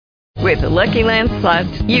With the Lucky Land Slots,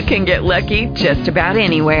 you can get lucky just about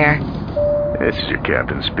anywhere. This is your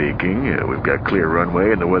captain speaking. We've got clear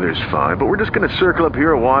runway and the weather's fine, but we're just going to circle up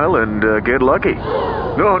here a while and get lucky.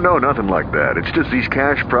 No, nothing like that. It's just these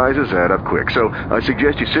cash prizes add up quick. So I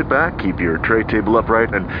suggest you sit back, keep your tray table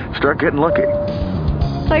upright, and start getting lucky.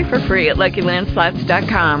 Play for free at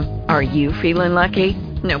LuckyLandSlots.com. Are you feeling lucky?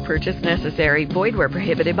 No purchase necessary. Void where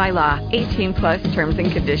prohibited by law. 18 plus terms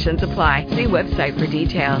and conditions apply. See website for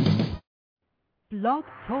details. Blog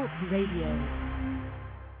Talk Radio.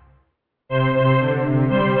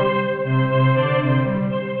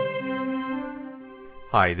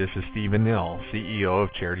 Hi, this is Stephen Nill, CEO of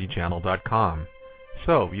CharityChannel.com.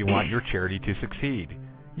 So, you want your charity to succeed.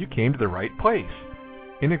 You came to the right place.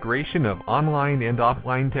 Integration of online and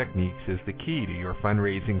offline techniques is the key to your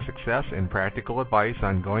fundraising success, and practical advice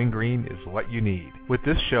on going green is what you need. With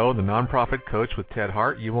this show, The Nonprofit Coach with Ted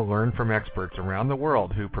Hart, you will learn from experts around the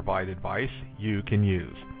world who provide advice you can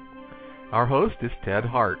use. Our host is Ted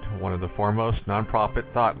Hart, one of the foremost nonprofit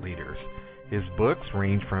thought leaders. His books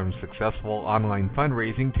range from successful online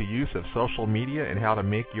fundraising to use of social media and how to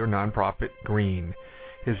make your nonprofit green.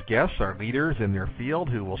 His guests are leaders in their field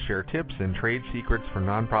who will share tips and trade secrets for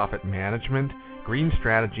nonprofit management, green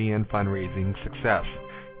strategy, and fundraising success.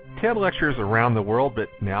 Ted lectures around the world, but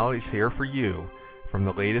now he's here for you. From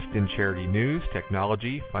the latest in charity news,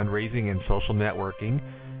 technology, fundraising, and social networking,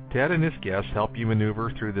 Ted and his guests help you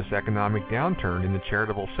maneuver through this economic downturn in the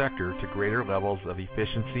charitable sector to greater levels of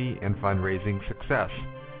efficiency and fundraising success.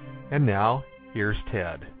 And now, here's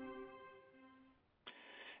Ted.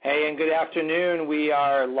 Hey, and good afternoon. We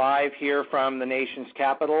are live here from the nation's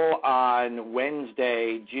capital on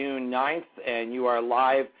Wednesday, June 9th, and you are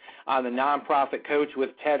live on the Nonprofit Coach with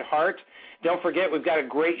Ted Hart. Don't forget, we've got a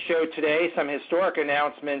great show today, some historic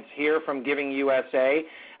announcements here from Giving USA.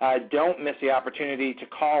 Don't miss the opportunity to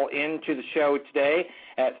call into the show today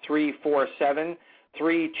at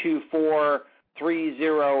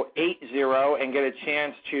 347-324-3080 and get a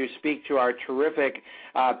chance to speak to our terrific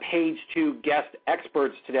page 2 guest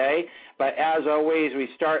experts today. But as always, we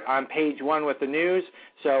start on page 1 with the news,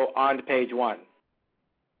 so on to page 1.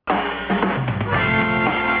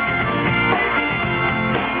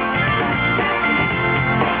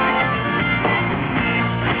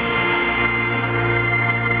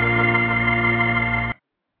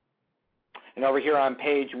 And over here on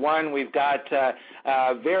page 1, we've got a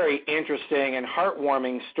very interesting and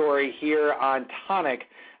heartwarming story here on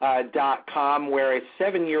tonic.com, where a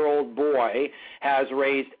 7-year-old boy has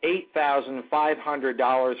raised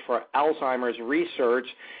 $8,500 for Alzheimer's research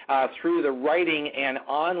through the writing and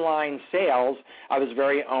online sales of his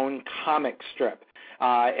very own comic strip.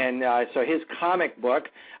 So his comic book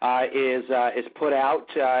is put out,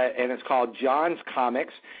 and it's called John's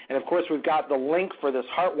Comics. And, of course, we've got the link for this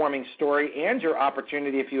heartwarming story and your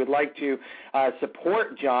opportunity if you would like to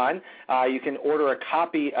support John. You can order a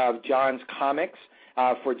copy of John's Comics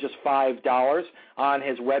for just $5 on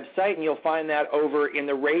his website, and you'll find that over in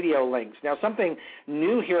the radio links. Now, something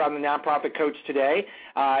new here on the Nonprofit Coach today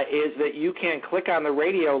is that you can click on the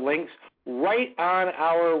radio links right on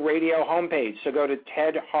our radio homepage. So go to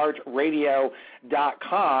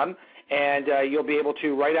tedhartradio.com, and you'll be able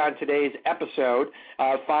to, right on today's episode,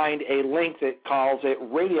 find a link that calls it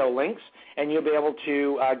Radio Links, and you'll be able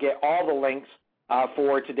to get all the links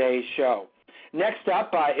for today's show. Next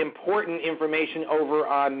up, important information over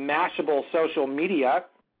on Mashable social media,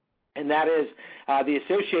 and that is the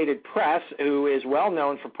Associated Press, who is well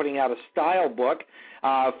known for putting out a style book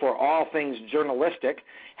for all things journalistic,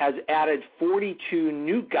 has added 42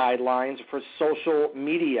 new guidelines for social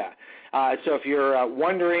media. So if you're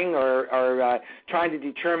wondering or trying to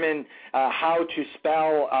determine how to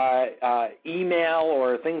spell email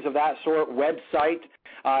or things of that sort, website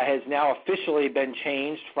has now officially been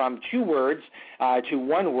changed from 2 words to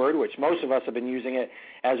 1 word, which most of us have been using it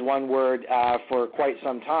as 1 word for quite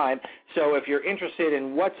some time. So if you're interested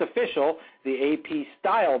in what's official, the AP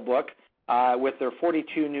Style book with their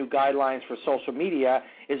 42 new guidelines for social media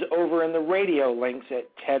is over in the radio links at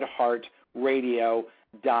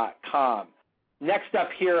tedhartradio.com. Next up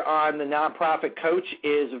here on the Nonprofit Coach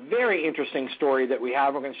is a very interesting story that we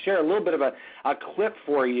have. We're going to share a little bit of a clip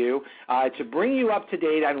for you to bring you up to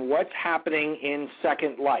date on what's happening in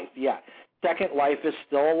Second Life. Yeah, Second Life is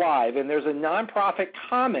still alive, and there's a nonprofit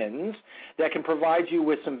commons that can provide you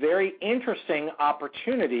with some very interesting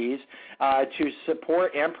opportunities to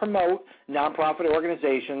support and promote nonprofit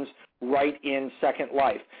organizations right in Second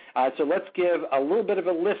Life. So let's give a little bit of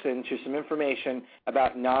a listen to some information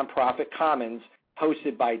about nonprofit commons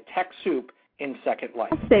hosted by TechSoup in Second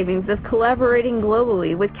Life. Savings is collaborating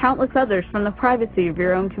globally with countless others from the privacy of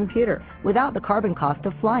your own computer without the carbon cost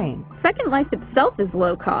of flying. Second Life itself is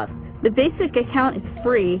low cost. The basic account is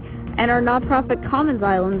free, and our nonprofit Commons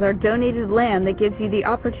Islands are donated land that gives you the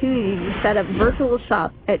opportunity to set up virtual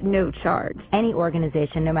shops at no charge. Any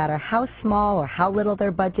organization, no matter how small or how little their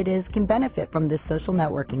budget is, can benefit from this social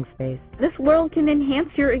networking space. This world can enhance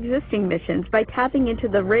your existing missions by tapping into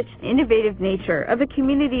the rich, innovative nature of a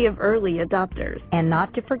community of early adopters. And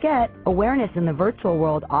not to forget, awareness in the virtual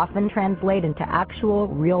world often translates into actual,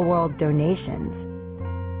 real-world donations.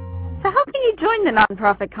 So how can you join the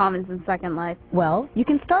Nonprofit Commons in Second Life? Well, you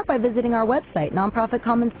can start by visiting our website,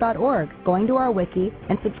 nonprofitcommons.org, going to our wiki,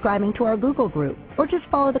 and subscribing to our Google group. Or just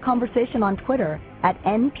follow the conversation on Twitter at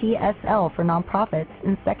NPSL for Nonprofits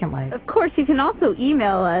in Second Life. Of course, you can also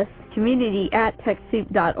email us,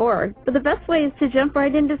 community@techsoup.org, but the best way is to jump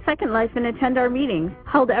right into Second Life and attend our meetings,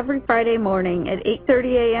 held every Friday morning at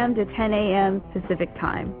 8:30 a.m. to 10 a.m. Pacific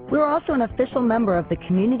Time. We're also an official member of the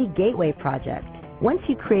Community Gateway Project. Once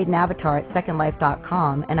you create an avatar at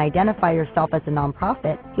secondlife.com and identify yourself as a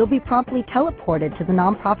nonprofit, you'll be promptly teleported to the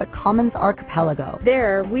Nonprofit Commons Archipelago.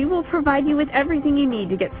 There, we will provide you with everything you need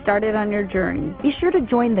to get started on your journey. Be sure to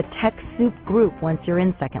join the TechSoup group once you're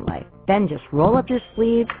in Second Life. Then just roll up your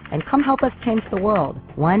sleeves and come help us change the world,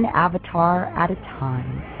 one avatar at a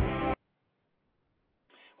time.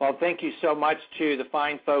 Well, thank you so much to the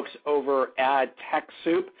fine folks over at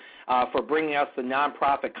TechSoup for bringing us the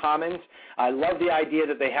Nonprofit Commons. I love the idea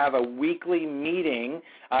that they have a weekly meeting,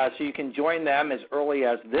 so you can join them as early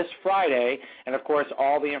as this Friday. And, of course,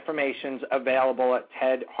 all the information's available at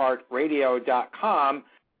tedhartradio.com.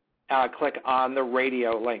 Click on the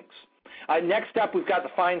radio links. Next up, we've got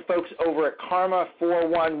the fine folks over at Karma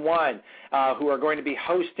 411 who are going to be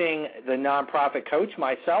hosting the Nonprofit Coach,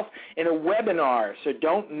 myself, in a webinar. So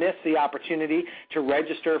don't miss the opportunity to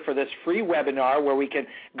register for this free webinar where we can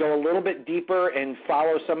go a little bit deeper and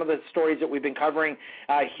follow some of the stories that we've been covering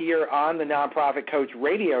here on the Nonprofit Coach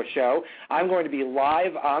radio show. I'm going to be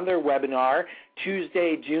live on their webinar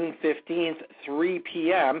Tuesday, June 15th, 3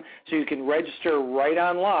 p.m., so you can register right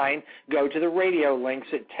online. Go to the radio links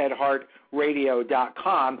at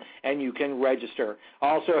tedhartradio.com, and you can register.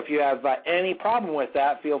 Also, if you have any problem with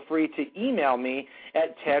that, feel free to email me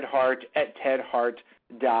at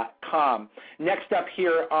tedhart@tedhart.com. Next up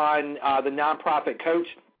here on the Nonprofit Coach,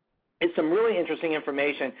 it's some really interesting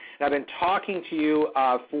information, and I've been talking to you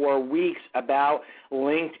for weeks about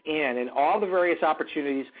LinkedIn and all the various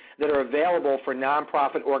opportunities that are available for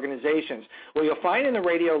nonprofit organizations. Well, you'll find in the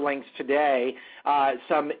radio links today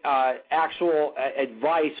some actual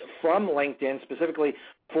advice from LinkedIn, specifically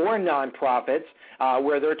for nonprofits,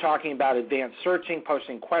 where they're talking about advanced searching,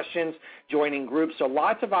 posting questions, joining groups. So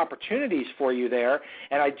lots of opportunities for you there.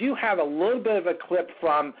 And I do have a little bit of a clip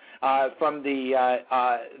from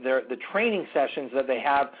the training sessions that they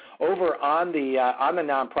have over on the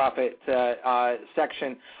nonprofit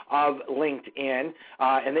section of LinkedIn,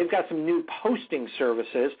 and they've got some new posting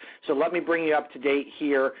services. So let me bring you up to date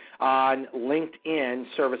here on LinkedIn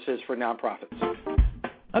services for nonprofits.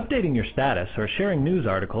 Updating your status or sharing news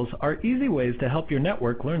articles are easy ways to help your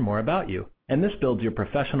network learn more about you, and this builds your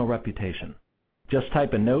professional reputation. Just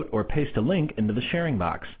type a note or paste a link into the sharing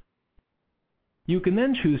box. You can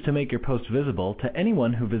then choose to make your post visible to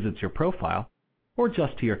anyone who visits your profile, or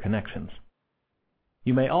just to your connections.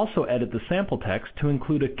 You may also edit the sample text to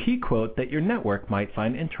include a key quote that your network might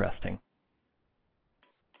find interesting.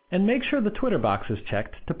 And make sure the Twitter box is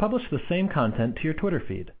checked to publish the same content to your Twitter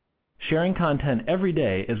feed. Sharing content every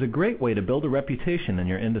day is a great way to build a reputation in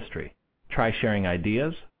your industry. Try sharing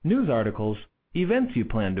ideas, news articles, events you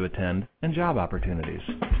plan to attend, and job opportunities.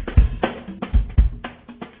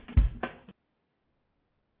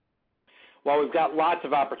 Well, we've got lots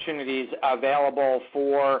of opportunities available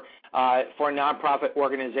for nonprofit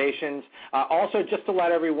organizations. Also, just to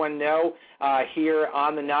let everyone know, here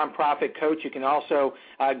on the Nonprofit Coach, you can also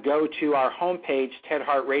go to our homepage,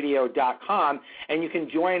 tedhartradio.com, and you can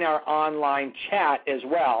join our online chat as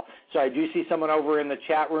well. So I do see someone over in the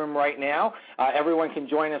chat room right now. Everyone can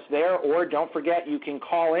join us there, or don't forget, you can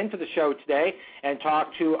call into the show today and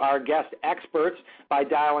talk to our guest experts by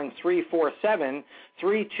dialing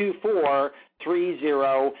 347-324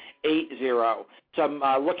 So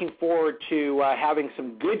I'm looking forward to having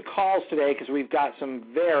some good calls today because we've got some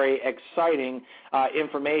very exciting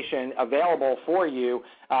information available for you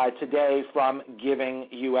today from Giving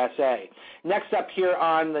USA. Next up here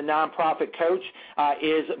on the Nonprofit Coach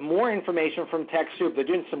is more information from TechSoup. They're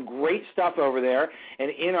doing some great stuff over there,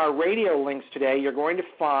 and in our radio links today, you're going to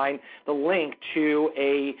find the link to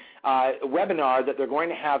a webinar that they're going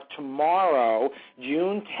to have tomorrow,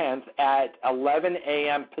 June 10th at 11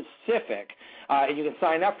 a.m. Pacific. And you can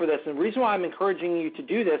sign up for this. And the reason why I'm encouraging you to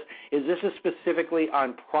do this is specifically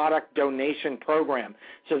on product donation program,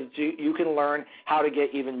 so that you can learn how to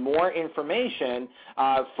get even more information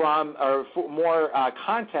more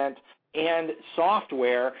content and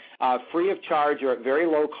software free of charge or at very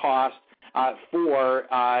low cost for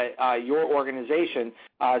your organization,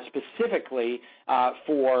 specifically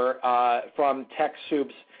from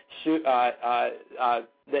TechSoup's.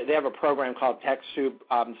 They have a program called TechSoup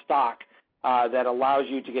Stock that allows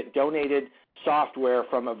you to get donated software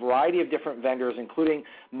from a variety of different vendors, including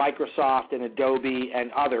Microsoft and Adobe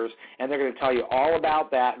and others, and they're going to tell you all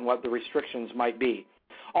about that and what the restrictions might be.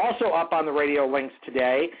 Also up on the radio links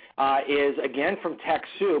today is, again, from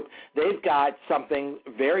TechSoup. They've got something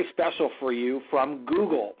very special for you from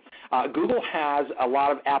Google. Google has a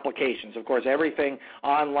lot of applications. Of course, everything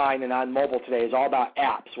online and on mobile today is all about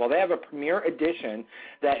apps. Well, they have a Premier Edition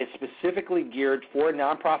that is specifically geared for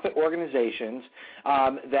nonprofit organizations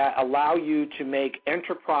that allow you to make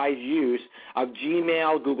enterprise use of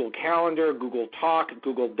Gmail, Google Calendar, Google Talk,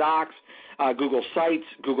 Google Docs, Google Sites,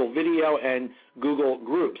 Google Video, and Google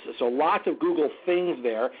Groups. So lots of Google things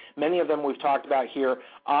there. Many of them we've talked about here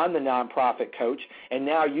on the Nonprofit Coach. And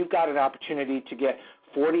now you've got an opportunity to get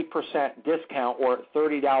 40% discount or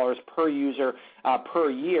 $30 per user per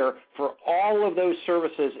year for all of those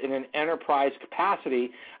services in an enterprise capacity.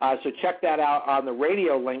 So check that out on the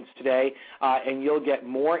radio links today, and you'll get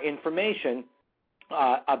more information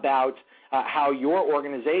about how your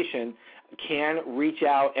organization can reach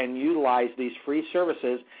out and utilize these free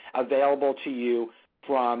services available to you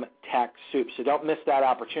from TechSoup. So don't miss that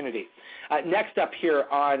opportunity. Next up here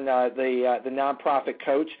on the Nonprofit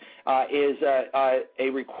Coach is a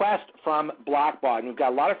request from Blackbaud. We've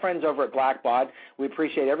got a lot of friends over at Blackbaud. We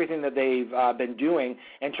appreciate everything that they've been doing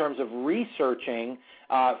in terms of researching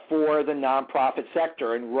for the nonprofit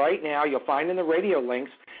sector. And right now you'll find in the radio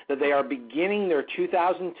links that they are beginning their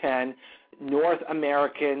 2010 North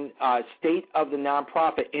American State of the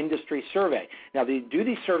Nonprofit Industry Survey. Now, they do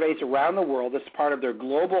these surveys around the world. This is part of their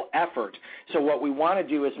global effort. So what we want to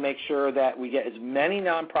do is make sure that we get as many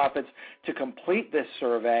nonprofits to complete this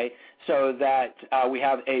survey so that we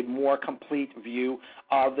have a more complete view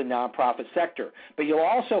of the nonprofit sector. But you'll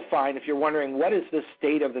also find, if you're wondering what is the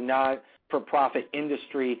state of the non-for-profit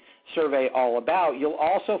industry survey all about, you'll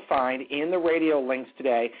also find in the radio links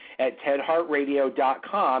today at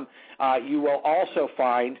tedhartradio.com, you will also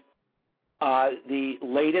find the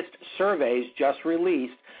latest surveys just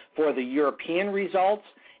released for the European results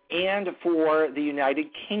and for the United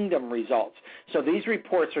Kingdom results. So these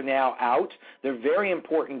reports are now out. They're very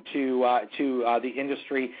important to the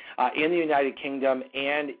industry in the United Kingdom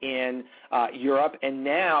and in Europe, and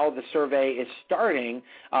now the survey is starting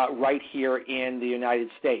right here in the United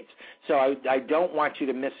States. So I don't want you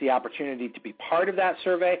to miss the opportunity to be part of that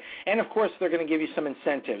survey, and of course they're going to give you some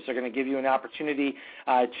incentives. They're going to give you an opportunity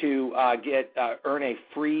to earn a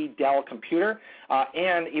free Dell computer,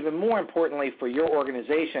 and even more importantly for your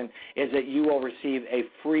organization is that you will receive a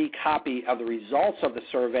free copy of the results of the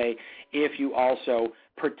survey if you also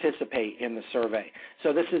participate in the survey.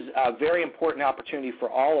 So this is a very important opportunity for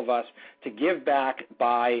all of us to give back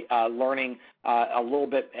by learning a little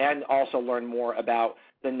bit and also learn more about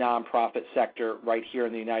the nonprofit sector right here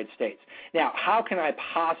in the United States. Now, how can I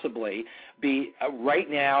possibly be right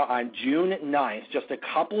now on June 9th, just a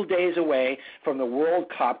couple days away from the World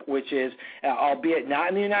Cup, which is, albeit not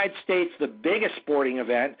in the United States, the biggest sporting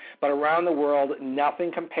event, but around the world,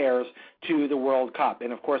 nothing compares to the World Cup.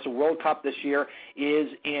 And, of course, the World Cup this year is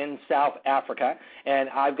in South Africa, and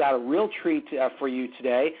I've got a real treat for you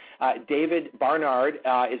today. David Barnard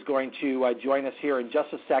is going to join us here in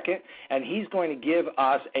just a second, and he's going to give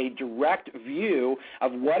us a direct view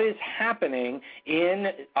of what is happening in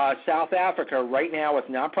South Africa right now with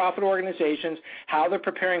nonprofit organizations, how they're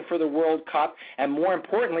preparing for the World Cup, and more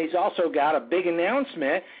importantly, he's also got a big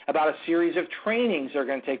announcement about a series of trainings that are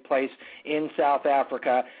going to take place in South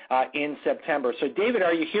Africa in September. So, David,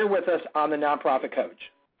 are you here with us on the Nonprofit Coach?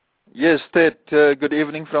 Yes, Ted. Good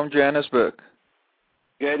evening from Johannesburg.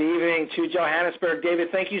 Good evening to Johannesburg. David,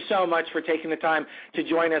 thank you so much for taking the time to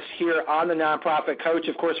join us here on the Nonprofit Coach.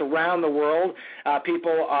 Of course, around the world,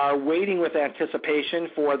 people are waiting with anticipation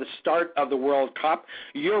for the start of the World Cup.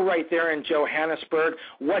 You're right there in Johannesburg.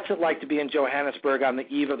 What's it like to be in Johannesburg on the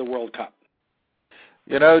eve of the World Cup?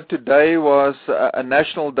 You know, today was a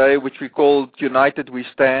national day which we called United We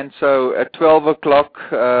Stand. So at 12 o'clock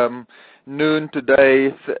noon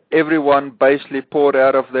today, everyone basically poured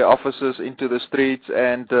out of their offices into the streets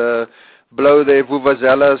and blow their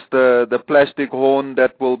vuvuzelas, the plastic horn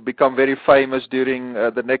that will become very famous during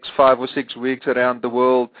the next 5 or 6 weeks around the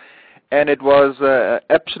world. And it was an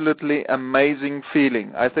absolutely amazing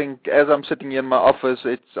feeling. I think as I'm sitting here in my office,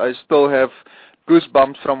 I still have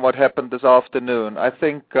goosebumps from what happened this afternoon. I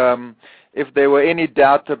think if there were any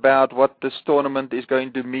doubt about what this tournament is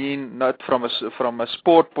going to mean, not from a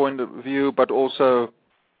sport point of view, but also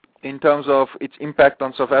in terms of its impact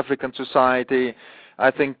on South African society,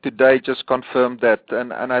 I think today just confirmed that.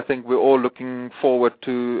 And I think we're all looking forward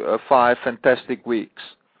to 5 fantastic weeks.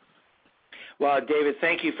 Well, David,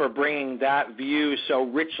 thank you for bringing that view so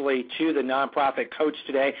richly to the Nonprofit Coach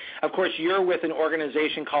today. Of course, you're with an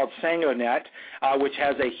organization called Sangonet, which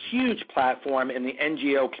has a huge platform in the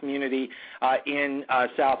NGO community in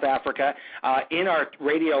South Africa. In our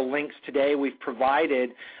radio links today, we've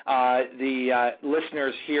provided the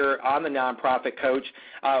listeners here on the Nonprofit Coach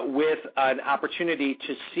with an opportunity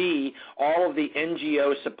to see all of the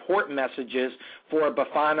NGO support messages for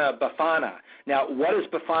Bafana Bafana. Now, what is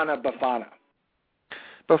Bafana Bafana?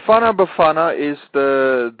 Bafana Bafana is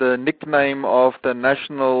the nickname of the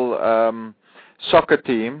national soccer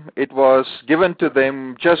team. It was given to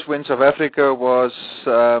them just when South Africa was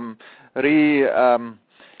when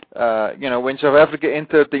South Africa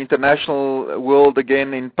entered the international world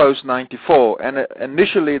again in post-94. And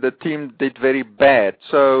initially the team did very bad.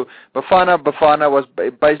 So Bafana Bafana was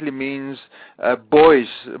basically means boys.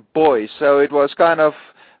 So it was kind of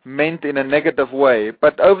meant in a negative way.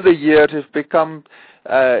 But over the years it's become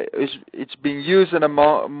it's been used in a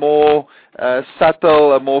more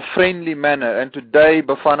subtle, a more friendly manner. And today,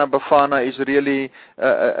 Bafana Bafana is really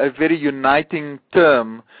a very uniting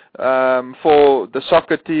term for the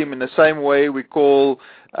soccer team in the same way we call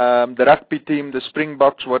the rugby team, the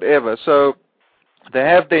Springboks, whatever. So they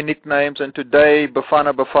have their nicknames, and today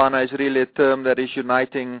Bafana Bafana is really a term that is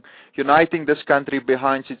uniting this country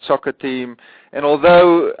behind its soccer team. And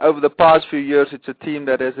although over the past few years it's a team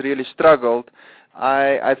that has really struggled,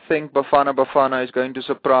 I think Bafana Bafana is going to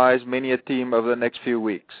surprise many a team over the next few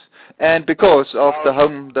weeks. And because of the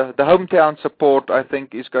hometown support, I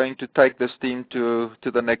think is going to take this team to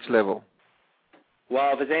the next level.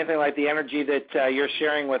 Well, if it's anything like the energy that you're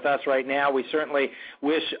sharing with us right now, we certainly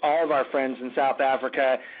wish all of our friends in South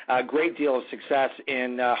Africa a great deal of success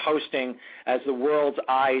in hosting as the world's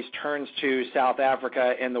eyes turns to South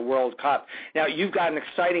Africa in the World Cup. Now, you've got an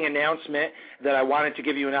exciting announcement that I wanted to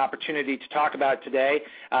give you an opportunity to talk about today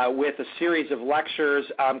with a series of lectures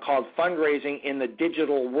called Fundraising in the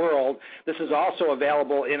Digital World. This is also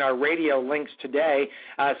available in our radio links today.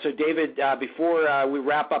 So, David, before we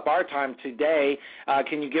wrap up our time today,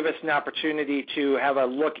 can you give us an opportunity to have a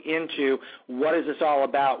look into what is this all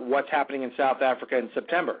about, what's happening in South Africa in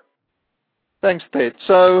September? Thanks, Ted.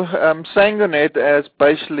 So Sangonet, as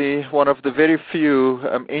basically one of the very few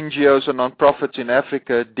NGOs and nonprofits in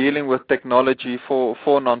Africa dealing with technology for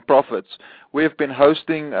nonprofits, we have been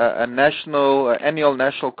hosting an annual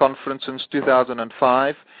national conference since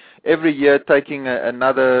 2005. Every year taking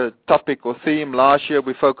another topic or theme. Last year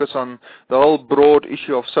we focused on the whole broad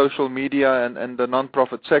issue of social media and the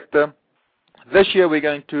nonprofit sector. This year we're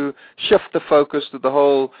going to shift the focus to the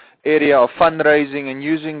whole area of fundraising and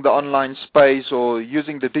using the online space or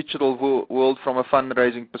using the digital world from a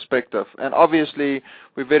fundraising perspective. And obviously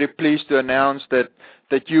we're very pleased to announce that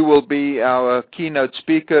you will be our keynote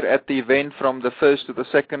speaker at the event from the 1st to the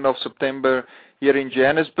 2nd of September here in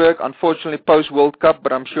Johannesburg. Unfortunately post-World Cup,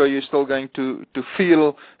 but I'm sure you're still going to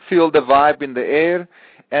feel the vibe in the air.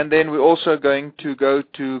 And then we're also going to go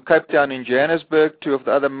to Cape Town in Johannesburg, 2 of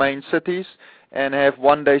the other main cities, and have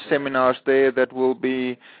one-day seminars there that will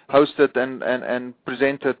be hosted and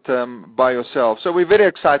presented by yourself. So we're very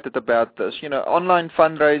excited about this. You know, online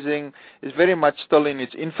fundraising is very much still in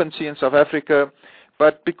its infancy in South Africa,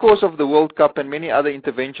 but because of the World Cup and many other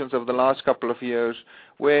interventions over the last couple of years,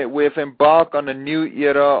 we've embarked on a new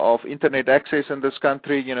era of internet access in this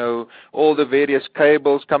country, you know, all the various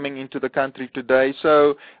cables coming into the country today.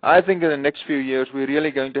 So I think in the next few years we're really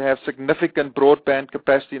going to have significant broadband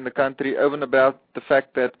capacity in the country, over and about the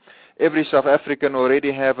fact that every South African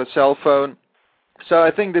already have a cell phone. So I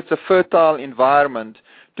think it's a fertile environment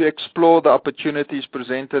to explore the opportunities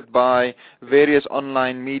presented by various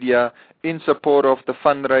online media in support of the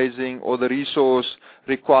fundraising or the resource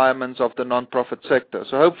requirements of the nonprofit sector.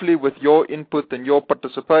 So hopefully with your input and your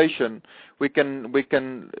participation, we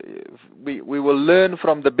will learn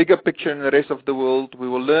from the bigger picture in the rest of the world, we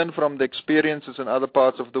will learn from the experiences in other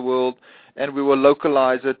parts of the world, and we will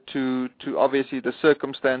localize it to obviously the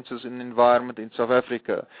circumstances and environment in South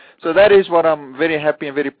Africa. So that is what I'm very happy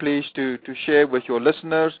and very pleased to share with your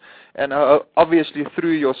listeners, and obviously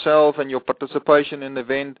through yourself and your participation in the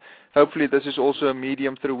event, hopefully this is also a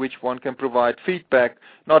medium through which one can provide feedback,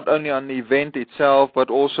 not only on the event itself, but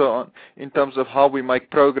also in terms of how we make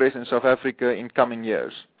progress in South Africa in coming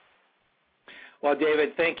years. Well,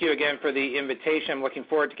 David, thank you again for the invitation. I'm looking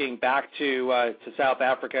forward to getting back to South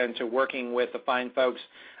Africa and to working with the fine folks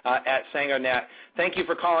at SangoNet. Thank you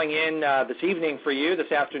for calling in this evening for you,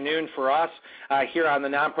 this afternoon for us here on the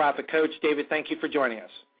Nonprofit Coach. David, thank you for joining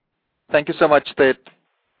us. Thank you so much, Ted.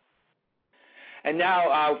 And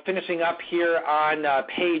now finishing up here on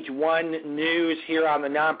page 1 news here on the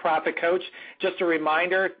Nonprofit Coach. Just a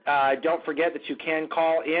reminder, don't forget that you can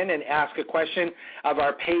call in and ask a question of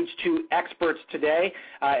our page 2 experts today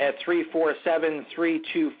at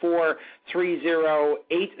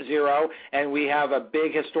 347-324-3080. And we have a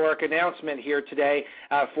big historic announcement here today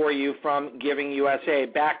for you from Giving USA.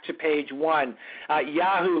 Back to page 1.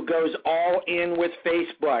 Yahoo goes all in with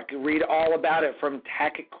Facebook. Read all about it from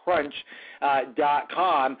TechCrunch.com.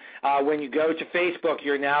 When you go to Facebook,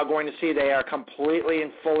 you're now going to see they are completely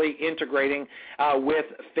and fully integrating with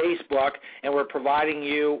Facebook, and we're providing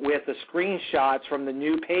you with the screenshots from the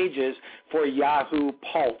new pages for Yahoo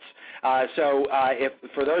Pulse. So if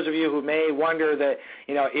for those of you who may wonder that,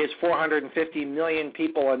 is 450 million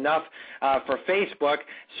people enough for Facebook,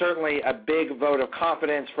 certainly a big vote of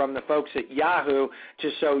confidence from the folks at Yahoo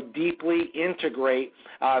to so deeply integrate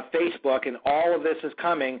Facebook, and all of this is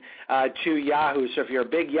coming to Yahoo. So if you're a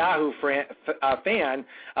big Yahoo fan,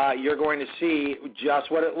 you're going to see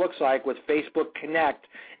just what it looks like with Facebook Connect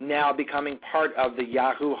now becoming part of the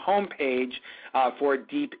Yahoo homepage for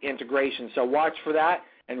deep integration. So watch for that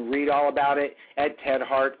and read all about it at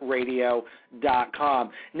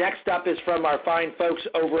tedhartradio.com. Next up is from our fine folks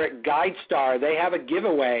over at GuideStar. They have a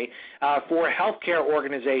giveaway for healthcare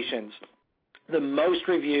organizations. The most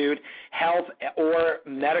reviewed health or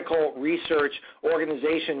medical research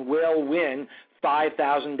organization will win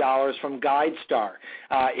 $5,000 from GuideStar.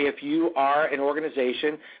 If you are an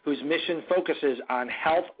organization whose mission focuses on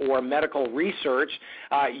health or medical research,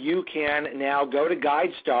 you can now go to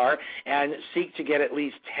GuideStar and seek to get at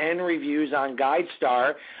least 10 reviews on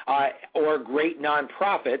GuideStar or great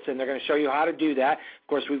nonprofits, and they're going to show you how to do that. Of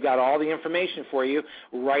course, we've got all the information for you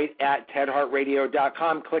right at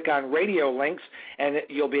tedhartradio.com. Click on radio links, and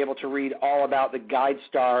you'll be able to read all about the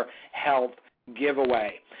GuideStar Health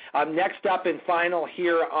giveaway. Next up and final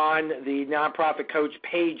here on the Nonprofit Coach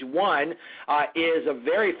page 1 is a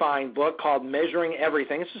very fine book called Measuring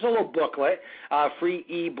Everything. It's just a little booklet, free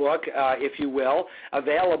ebook, if you will,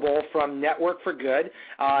 available from Network for Good.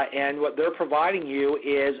 And what they're providing you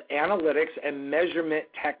is analytics and measurement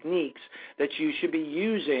techniques that you should be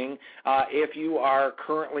using if you are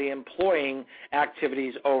currently employing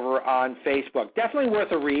activities over on Facebook. Definitely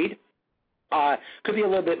worth a read. Could be a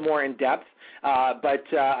little bit more in depth. But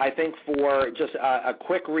I think for just a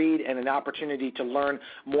quick read and an opportunity to learn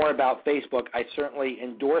more about Facebook, I certainly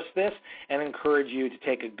endorse this and encourage you to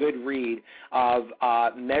take a good read of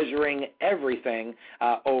Measuring Everything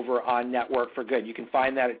over on Network for Good. You can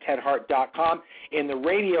find that at tedhart.com in the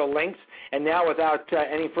radio links. And now, without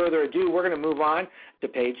any further ado, we're going to move on to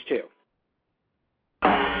page 2.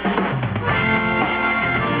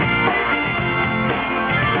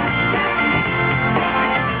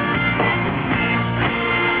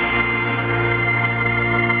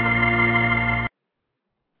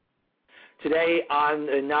 Today on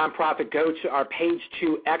the Nonprofit Coach, our page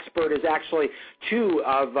 2 expert is actually two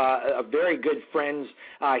of very good friends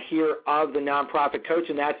here of the Nonprofit Coach,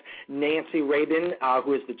 and that's Nancy Raybin,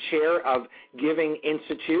 who is the chair of Giving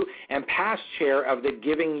Institute and past chair of the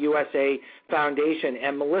Giving USA Foundation,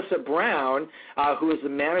 and Melissa Brown, who is the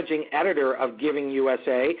managing editor of Giving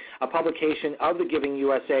USA, a publication of the Giving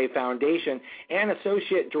USA Foundation, and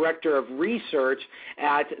associate director of research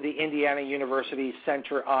at the Indiana University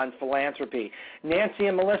Center on Philanthropy. Nancy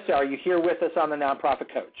and Melissa, are you here with us on the Nonprofit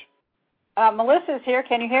Coach? Melissa's here.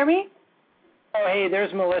 Can you hear me? Oh, hey,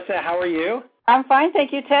 there's Melissa. How are you? I'm fine,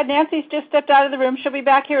 thank you, Ted. Nancy's just stepped out of the room. She'll be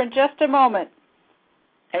back here in just a moment.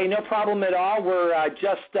 Hey, no problem at all. We're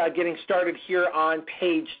just getting started here on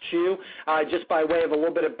page 2. Just by way of a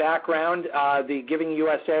little bit of background, the Giving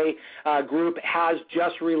USA group has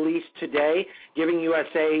just released today Giving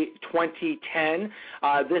USA 2010.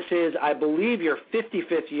 This is, I believe, your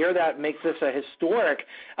 55th year. That makes this a historic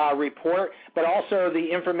report, but also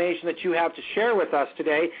the information that you have to share with us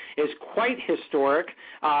today is quite historic,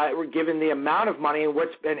 given the amount of money and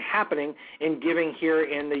what's been happening in giving here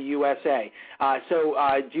in the USA.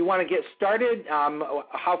 Do you want to get started?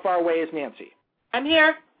 How far away is Nancy? I'm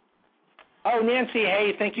here. Oh, Nancy,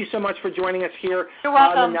 hey, thank you so much for joining us here You're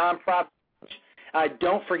welcome. on the Nonprofit.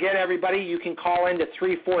 Don't forget, everybody, you can call in to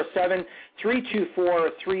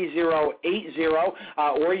 347-324-3080,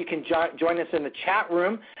 or you can join us in the chat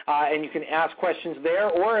room, and you can ask questions there.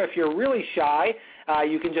 Or if you're really shy,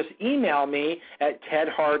 you can just email me at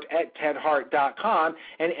tedhart@tedhart.com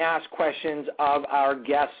and ask questions of our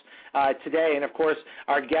guests today. And, of course,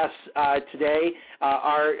 our guests today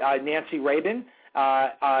are Nancy Raybin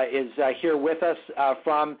is here with us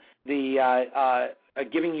from the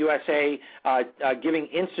Giving USA Giving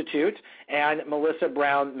Institute, and Melissa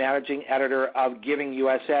Brown, Managing Editor of Giving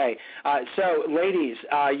USA. So, ladies,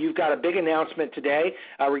 you've got a big announcement today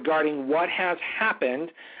regarding what has happened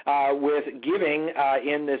with giving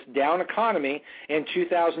in this down economy in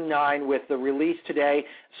 2009 with the release today.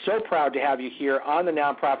 So proud to have you here on the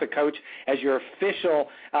Nonprofit Coach as your official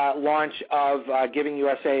launch of Giving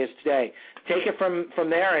USA is today. Take it from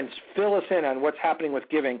there and fill us in on what's happening with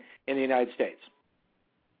giving in the United States.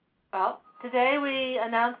 Well, today we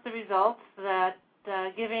announced the results that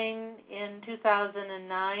giving in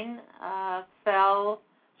 2009 fell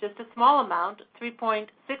just a small amount, 3.6%,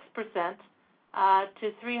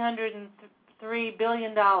 to $303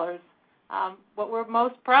 billion. What we're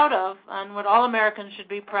most proud of, and what all Americans should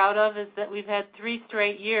be proud of, is that we've had 3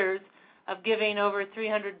 straight years of giving over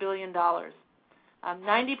 $300 billion.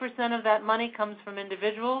 90% of that money comes from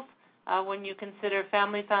individuals when you consider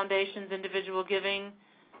family foundations, individual giving,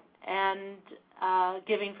 and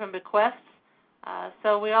giving from bequests.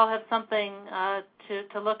 So we all have something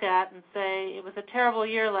to look at and say it was a terrible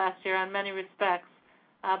year last year on many respects,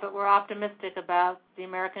 but we're optimistic about the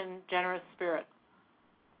American generous spirit.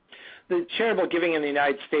 The charitable giving in the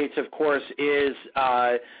United States, of course, is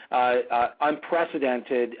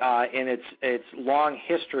unprecedented in its long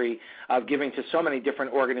history of giving to so many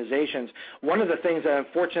different organizations. One of the things that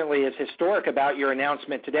unfortunately is historic about your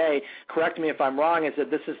announcement today, correct me if I'm wrong, is that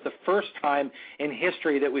this is the first time in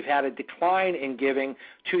history that we've had a decline in giving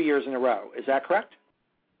 2 years in a row. Is that correct?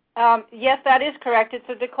 Yes, that is correct. It's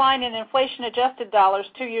a decline in inflation-adjusted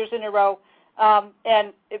dollars 2 years in a row,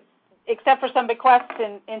 except for some bequests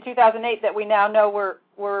in 2008 that we now know were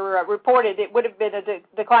reported, it would have been a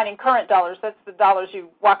decline in current dollars. That's the dollars you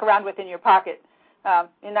walk around with in your pocket.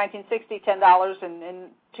 In 1960, $10, and in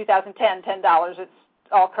 2010, $10. It's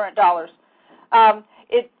all current dollars.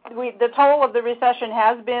 The toll of the recession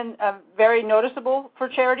has been very noticeable for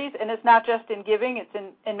charities, and it's not just in giving. It's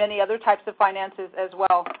in many other types of finances as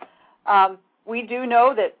well. We do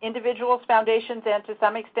know that individuals, foundations, and to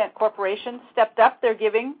some extent corporations stepped up their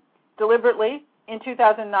giving deliberately in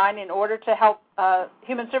 2009 in order to help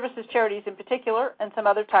human services charities in particular and some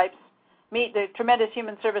other types meet the tremendous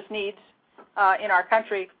human service needs in our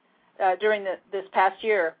country during this past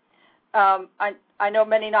year. I know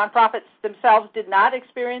many nonprofits themselves did not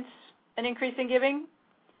experience an increase in giving.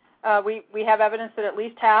 We have evidence that at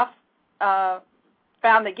least half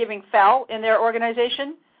found that giving fell in their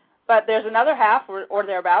organization, but there's another half or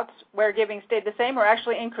thereabouts where giving stayed the same or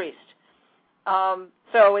actually increased.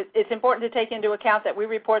 So it's important to take into account that we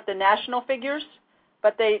report the national figures,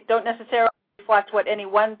 but they don't necessarily reflect what any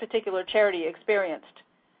one particular charity experienced.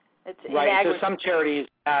 It's right. So some charities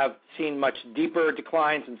have seen much deeper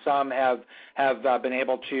declines, and some have been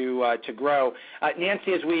able to grow.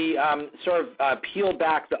 Nancy, as we sort of peel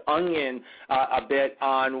back the onion a bit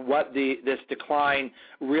on what this decline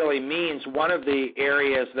really means, one of the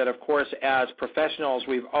areas that, of course, as professionals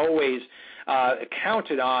we've always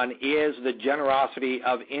counted on is the generosity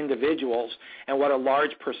of individuals, and what a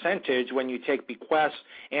large percentage, when you take bequests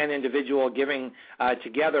and individual giving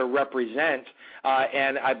together, represent.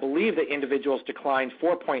 And I believe that individuals declined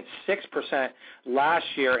 4.6% last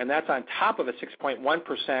year, and that's on top of a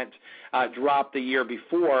 6.1% drop the year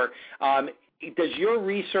before. Does your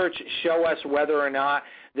research show us whether or not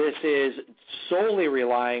this is solely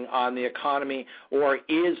relying on the economy, or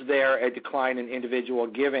is there a decline in individual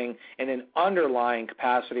giving and an underlying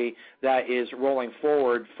capacity that is rolling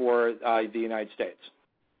forward for the United States?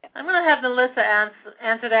 I'm going to have Melissa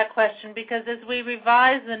answer that question, because as we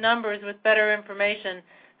revise the numbers with better information,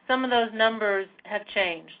 some of those numbers have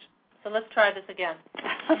changed. So let's try this again.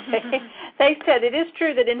 Okay. Thanks, Ted. It is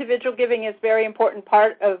true that individual giving is a very important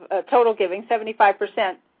part of total giving,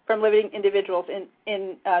 75% from living individuals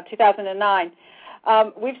in 2009.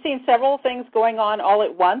 We've seen several things going on all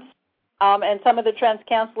at once, and some of the trends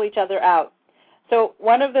cancel each other out. So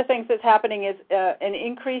one of the things that's happening is an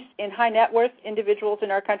increase in high net worth individuals in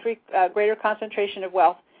our country, greater concentration of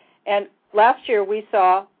wealth. And last year we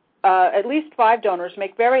saw at least 5 donors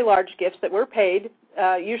make very large gifts that were paid,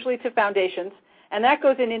 usually to foundations, and that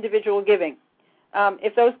goes in individual giving.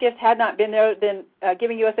 If those gifts had not been there, then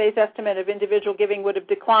Giving USA's estimate of individual giving would have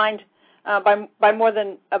declined by more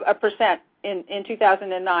than a percent in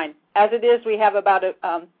 2009. As it is, we have about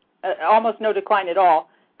almost no decline at all,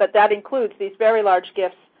 but that includes these very large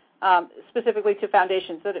gifts specifically to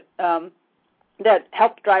foundations that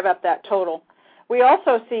helped drive up that total. We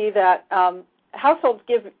also see that households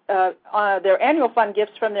give their annual fund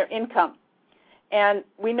gifts from their income. And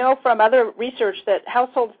we know from other research that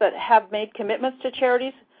households that have made commitments to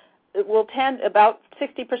charities will tend, about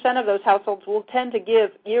 60% of those households will tend to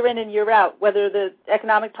give year in and year out, whether the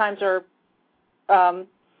economic times are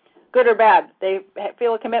good or bad. They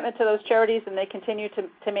feel a commitment to those charities and they continue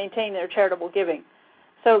to maintain their charitable giving.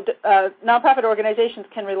 So nonprofit organizations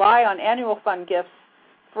can rely on annual fund gifts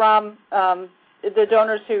from the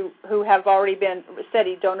donors who have already been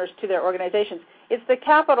steady donors to their organizations. It's the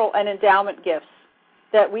capital and endowment gifts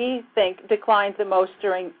that we think declined the most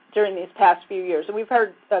during these past few years. And we've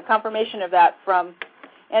heard confirmation of that from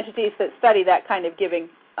entities that study that kind of giving,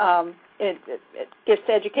 gifts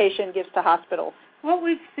to education, gifts to hospitals. What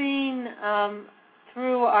we've seen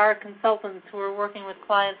through our consultants who are working with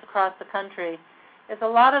clients across the country is a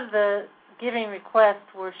lot of the giving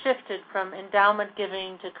requests were shifted from endowment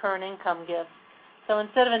giving to current income gifts. So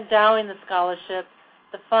instead of endowing the scholarship,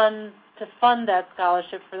 the funds to fund that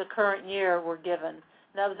scholarship for the current year were given.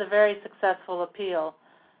 That was a very successful appeal.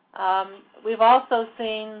 We've also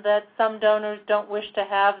seen that some donors don't wish to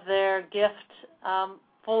have their gift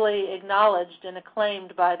fully acknowledged and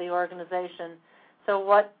acclaimed by the organization. So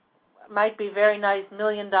what might be very nice $1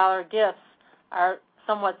 million gifts are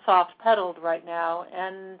somewhat soft-pedaled right now,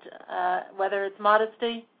 and whether it's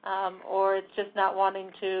modesty or it's just not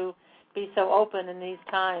wanting to be so open in these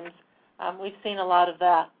times, we've seen a lot of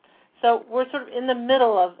that. So we're sort of in the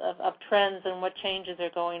middle of trends and what changes are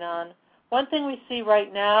going on. One thing we see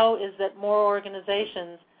right now is that more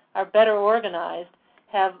organizations are better organized,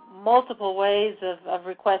 have multiple ways of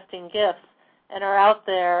requesting gifts, and are out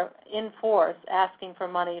there in force asking for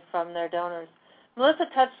money from their donors. Melissa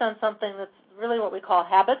touched on something that's really what we call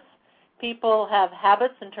habits. People have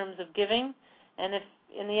habits in terms of giving, and if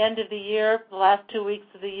in the end of the year, the last 2 weeks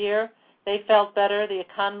of the year, they felt better, the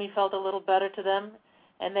economy felt a little better to them,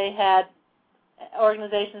 and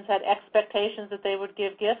organizations had expectations that they would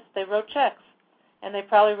give gifts, they wrote checks. And they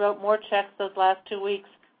probably wrote more checks those last 2 weeks,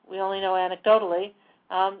 we only know anecdotally,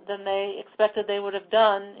 than they expected they would have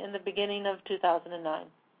done in the beginning of 2009.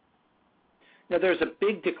 Now, there's a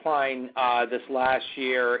big decline this last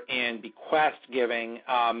year in bequest giving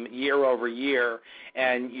year over year,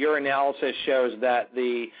 and your analysis shows that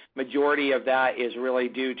the majority of that is really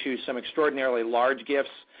due to some extraordinarily large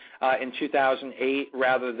gifts in 2008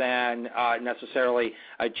 rather than necessarily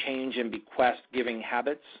a change in bequest giving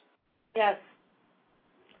habits? Yes.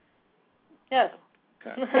 Yes.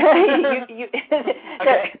 Okay.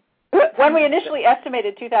 Okay. When we initially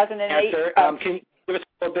estimated 2008... Can you give us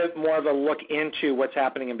a little bit more of a look into what's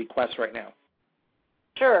happening in bequests right now?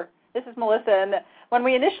 Sure. This is Melissa. And when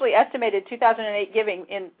we initially estimated 2008 giving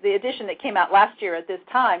in the edition that came out last year at this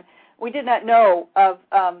time, we did not know of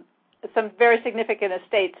some very significant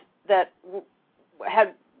estates that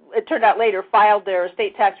had, it turned out later, filed their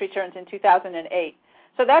estate tax returns in 2008.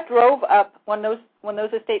 So that drove up, when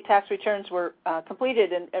those estate tax returns were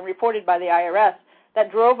completed and reported by the IRS,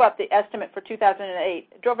 that drove up the estimate for 2008.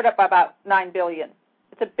 It drove it up by about $9 billion.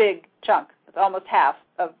 It's a big chunk. It's almost half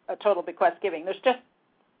of total bequest giving.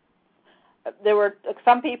 There were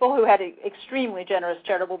some people who had extremely generous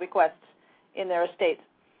charitable bequests in their estates.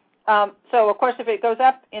 So, of course, if it goes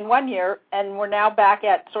up in 1 year and we're now back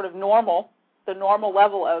at sort of normal, the normal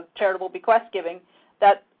level of charitable bequest giving,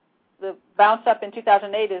 that the bounce up in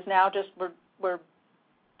 2008 is now just we're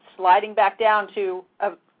sliding back down to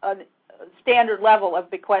a standard level of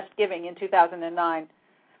bequest giving in 2009.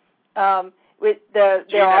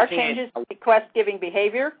 There are changes in bequest giving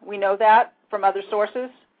behavior. We know that from other sources,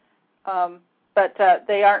 but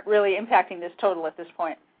they aren't really impacting this total at this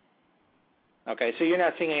point. Okay, so you're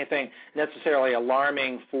not seeing anything necessarily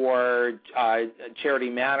alarming for charity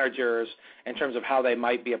managers in terms of how they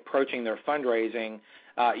might be approaching their fundraising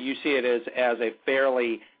you see it as a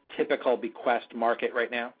fairly typical bequest market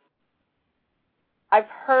right now? I've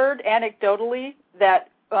heard anecdotally that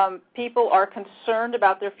people are concerned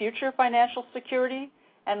about their future financial security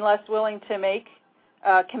and less willing to make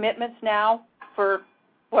commitments now for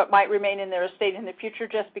what might remain in their estate in the future,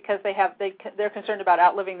 just because they're concerned about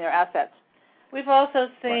outliving their assets. We've also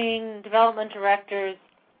seen development directors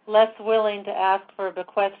less willing to ask for a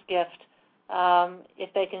bequest gift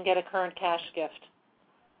if they can get a current cash gift.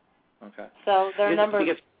 Okay. So there are a number of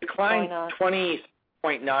decline going on.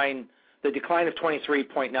 20.9. The decline of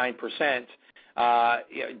 23.9%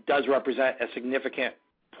 does represent a significant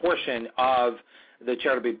portion of the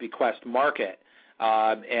charitable bequest market.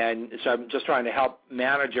 And so I'm just trying to help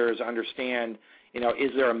managers understand,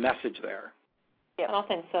 is there a message there? Yeah, I don't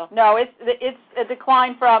think so. No, it's a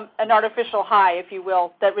decline from an artificial high, if you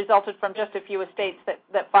will, that resulted from just a few estates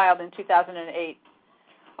that filed in 2008.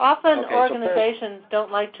 Often organizations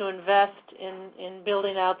don't like to invest in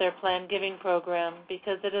building out their planned giving program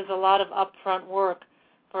because it is a lot of upfront work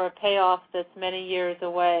for a payoff that's many years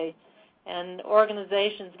away. And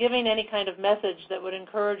organizations, giving any kind of message that would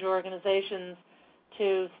encourage organizations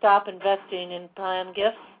to stop investing in planned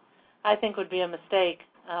gifts, I think would be a mistake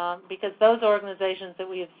because those organizations that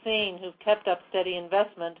we have seen who've kept up steady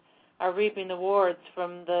investment are reaping the rewards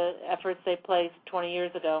from the efforts they placed 20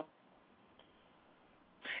 years ago.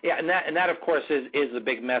 Yeah, and that of course is the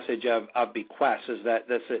big message of bequests, is that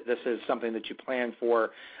this is something that you plan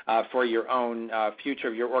for your own future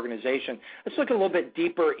of your organization. Let's look a little bit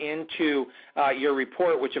deeper into your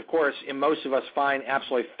report, which of course most of us find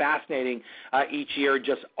absolutely fascinating each year,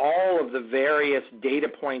 just all of the various data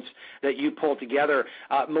points that you pull together.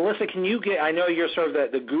 Melissa, I know you're sort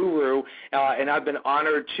of the guru, and I've been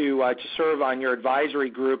honored to serve on your advisory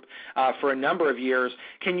group for a number of years.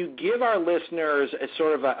 Can you give our listeners a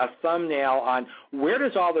sort of a thumbnail on where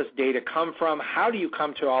does all this data come from? How do you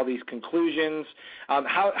come to all these conclusions?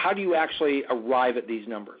 How do you actually arrive at these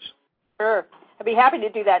numbers? Sure. I'd be happy to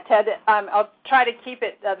do that, Ted. I'll try to keep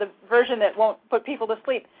it the version that won't put people to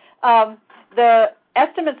sleep. The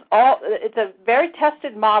estimates, it's a very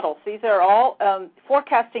tested model. These are all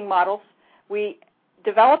forecasting models. We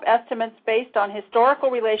develop estimates based on historical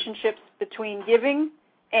relationships between giving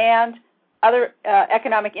and other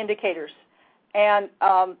economic indicators. And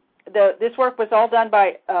this work was all done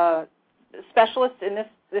by specialists in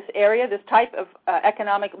this area, this type of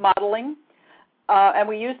economic modeling. And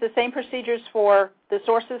we use the same procedures for the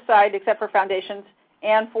sources side, except for foundations,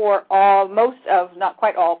 and for most of, not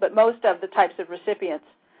quite all, but most of the types of recipients.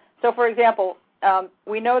 So, for example,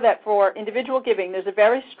 we know that for individual giving, there's a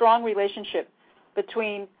very strong relationship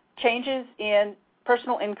between changes in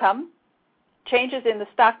personal income, changes in the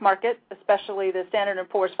stock market, especially the Standard &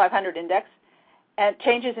 Poor's 500 index, and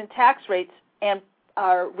changes in tax rates and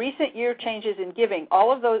recent year changes in giving.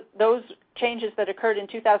 All of those changes that occurred in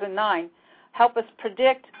 2009 help us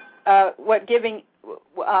predict what giving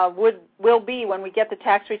will be when we get the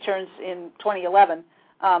tax returns in 2011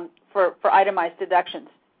 for itemized deductions.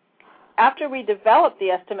 After we develop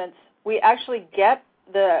the estimates, we actually get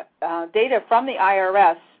the data from the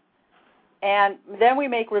IRS, and then we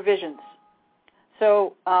make revisions.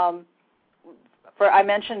 So I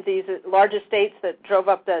mentioned these large estates that drove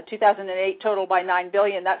up the 2008 total by $9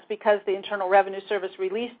 billion. That's because the Internal Revenue Service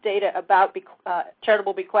released data about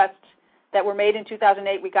charitable bequests that were made in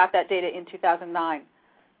 2008. We got that data in 2009.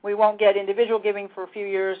 We won't get individual giving for a few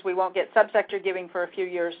years. We won't get subsector giving for a few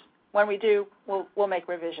years. When we do, we'll make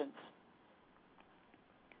revisions.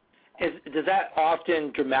 Does that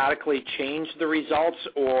often dramatically change the results,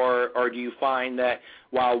 or do you find that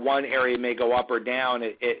while one area may go up or down,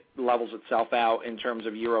 it levels itself out in terms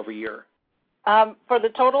of year over year? For the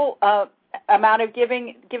total amount of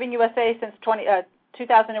Giving USA since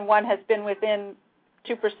 2001 has been within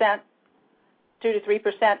 2% to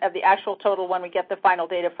 3% of the actual total when we get the final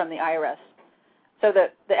data from the IRS. So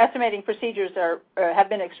the estimating procedures have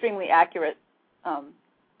been extremely accurate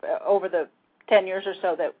over the 10 years or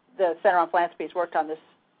so that the Center on Philanthropy has worked on this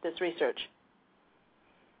research.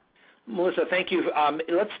 Melissa, thank you.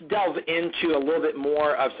 Let's delve into a little bit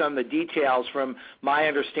more of some of the details. From my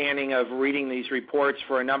understanding of reading these reports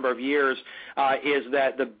for a number of years is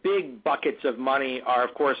that the big buckets of money are,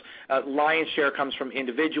 of course, lion's share comes from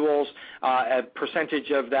individuals, a percentage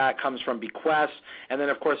of that comes from bequests, and then,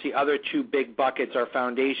 of course, the other two big buckets are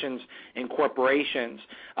foundations and corporations.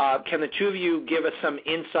 Can the two of you give us some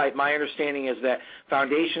insight? My understanding is that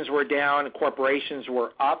foundations were down, corporations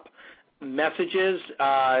were up. Messages,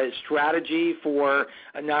 strategy for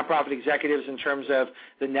nonprofit executives in terms of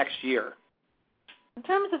the next year? In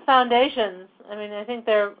terms of foundations, I mean, I think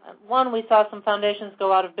we saw some foundations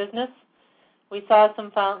go out of business. We saw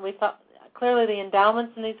clearly the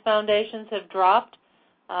endowments in these foundations have dropped.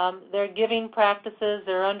 Their giving practices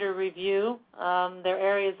are under review. Their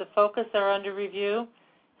areas of focus are under review.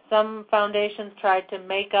 Some foundations tried to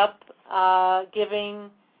make up giving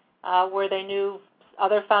where they knew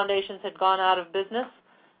other foundations had gone out of business.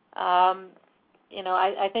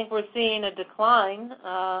 I think we're seeing a decline.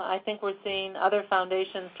 I think we're seeing other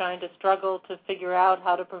foundations trying to struggle to figure out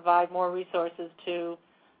how to provide more resources to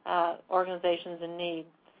organizations in need.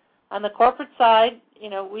 On the corporate side,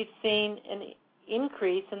 we've seen an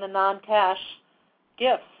increase in the non-cash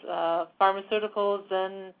gifts, pharmaceuticals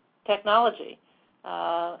and technology.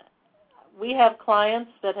 We have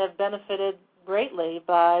clients that have benefited greatly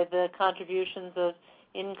by the contributions of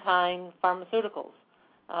in-kind pharmaceuticals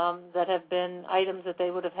that have been items that they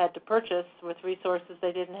would have had to purchase with resources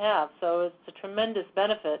they didn't have. So it's a tremendous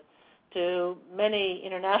benefit to many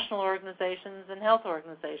international organizations and health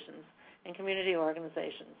organizations and community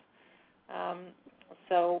organizations.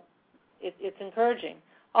 So it's encouraging.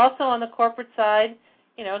 Also on the corporate side,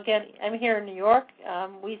 again, I'm here in New York.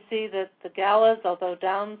 We see that the galas, although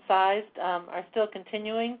downsized, are still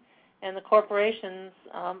continuing, and the corporations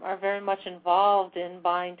are very much involved in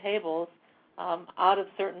buying tables out of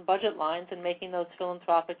certain budget lines and making those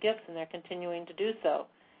philanthropic gifts, and they're continuing to do so.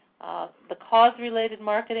 The cause-related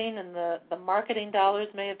marketing and the marketing dollars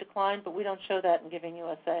may have declined, but we don't show that in Giving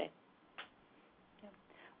USA.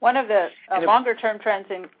 One of the longer-term trends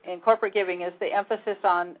in corporate giving is the emphasis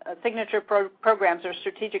on signature programs or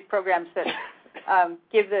strategic programs that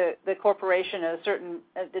give the corporation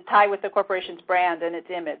the tie with the corporation's brand and its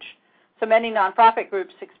image. So many nonprofit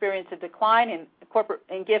groups experience a decline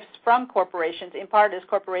in gifts from corporations, in part as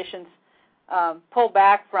corporations pull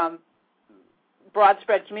back from broad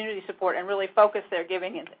spread community support and really focus their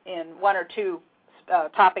giving in one or two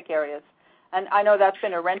topic areas. And I know that's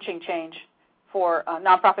been a wrenching change for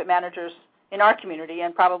nonprofit managers in our community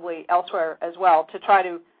and probably elsewhere as well, to try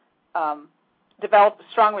to develop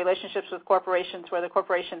strong relationships with corporations where the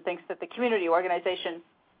corporation thinks that the community organization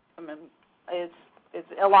is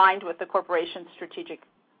aligned with the corporation's strategic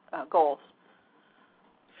goals.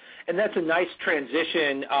 And that's a nice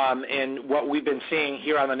transition in what we've been seeing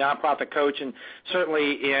here on the Nonprofit Coach, and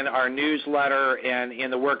certainly in our newsletter and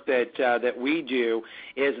in the work that we do,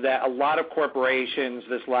 is that a lot of corporations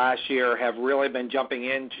this last year have really been jumping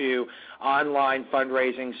into online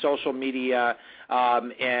fundraising, social media,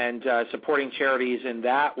 and supporting charities in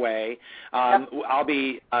that way. I'll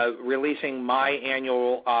be releasing my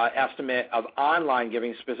annual estimate of online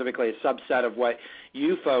giving, specifically a subset of what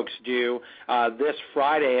you folks do this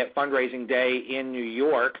Friday at Fundraising Day in New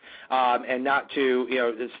York. And not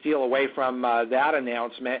to steal away from that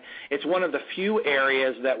announcement, it's one of the few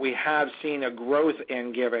areas that we have seen a growth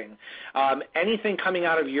in giving. Anything coming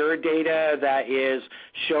out of your data that is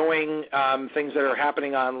showing things that are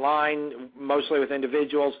happening online, mostly with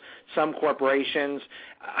individuals, some corporations?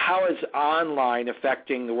 How is online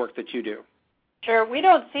affecting the work that you do? Sure. We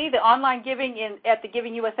don't see the online giving at the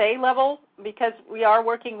Giving USA level because we are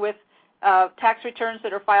working with tax returns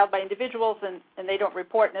that are filed by individuals, and they don't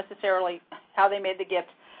report necessarily how they made the gift.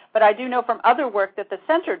 But I do know from other work that the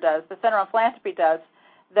Center does, the Center on Philanthropy does,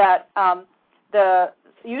 that the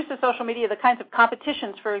use of social media, the kinds of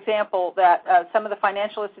competitions, for example, that some of the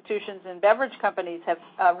financial institutions and beverage companies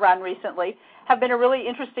have run recently, have been a really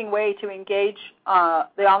interesting way to engage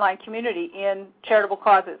the online community in charitable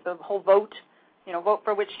causes. The whole vote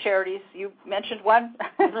for which charities, you mentioned one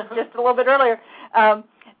just a little bit earlier,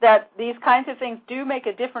 that these kinds of things do make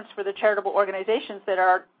a difference for the charitable organizations that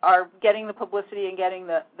are getting the publicity and getting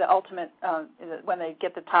the ultimate, when they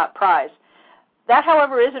get the top prize. That,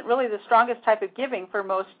 however, isn't really the strongest type of giving for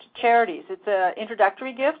most charities. It's an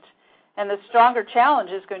introductory gift, and the stronger challenge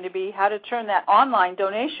is going to be how to turn that online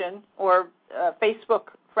donation or Facebook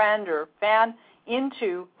friend or fan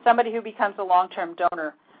into somebody who becomes a long-term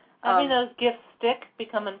donor. Having those gifts stick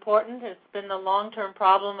become important. It's been the long-term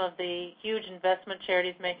problem of the huge investment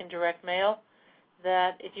charities make in direct mail,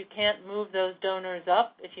 that if you can't move those donors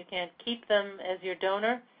up, if you can't keep them as your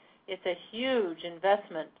donor, it's a huge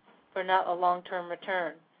investment for not a long-term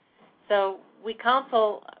return. So we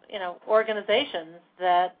counsel, organizations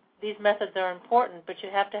that these methods are important, but you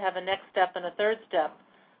have to have a next step and a third step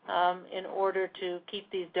in order to keep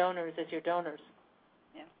these donors as your donors.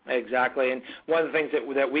 Yeah. Exactly, and one of the things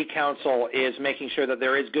that we counsel is making sure that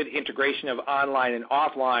there is good integration of online and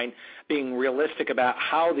offline, being realistic about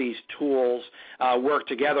how these tools work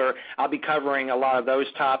together. I'll be covering a lot of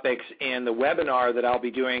those topics in the webinar that I'll be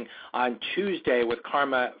doing on Tuesday with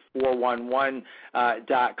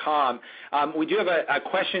Karma411.com. We do have a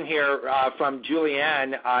question here from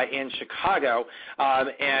Julianne in Chicago,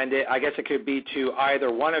 and I guess it could be to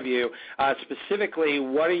either one of you. Specifically,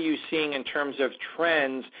 what are you seeing in terms of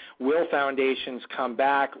trends? Will foundations come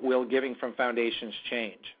back? Will giving from foundations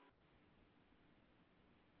change?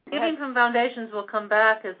 Giving from foundations will come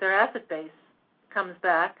back as their asset base comes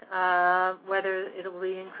back, whether it will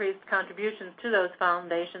be increased contributions to those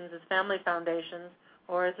foundations as family foundations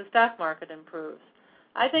or as the stock market improves.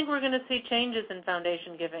 I think we're going to see changes in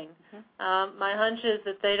foundation giving. My hunch is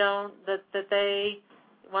that they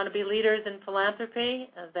want to be leaders in philanthropy.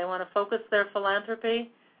 They want to focus their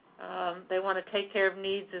philanthropy. They want to take care of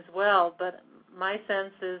needs as well, but my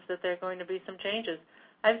sense is that there are going to be some changes.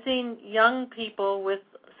 I've seen young people with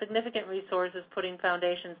significant resources putting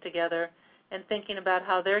foundations together and thinking about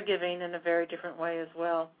how they're giving in a very different way as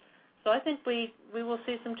well. So I think we will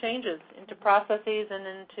see some changes into processes and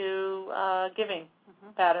into giving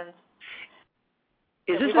patterns.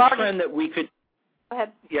 Is this a trend that we could... Go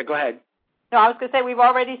ahead. Yeah, go ahead. No, I was going to say we've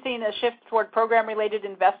already seen a shift toward program-related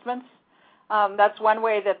investments. That's one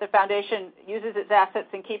way that the foundation uses its assets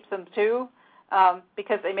and keeps them too,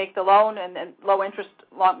 because they make the loan and low interest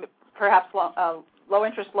loan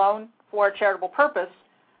for a charitable purpose,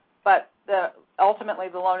 but ultimately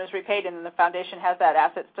the loan is repaid and the foundation has that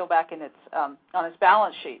asset still back in its on its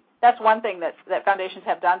balance sheet. That's one thing that foundations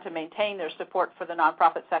have done to maintain their support for the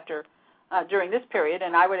nonprofit sector during this period,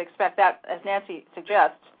 and I would expect that, as Nancy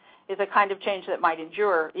suggests, is a kind of change that might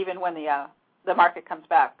endure even when the market comes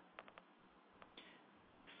back.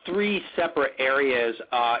 3 separate areas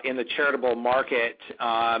in the charitable market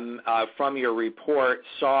from your report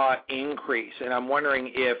saw increase, and I'm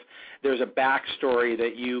wondering if there's a backstory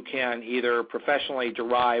that you can either professionally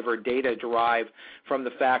derive or data derive from the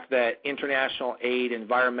fact that international aid,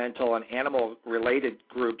 environmental, and animal-related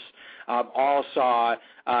groups all saw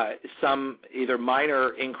some either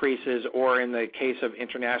minor increases or, in the case of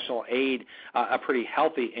international aid, a pretty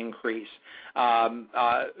healthy increase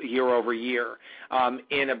year over year.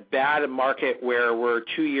 In a bad market where we're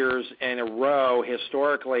 2 years in a row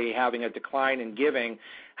historically having a decline in giving,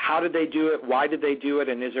 how did they do it, why did they do it,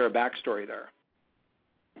 and is there a backstory there?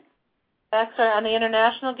 Backstory on the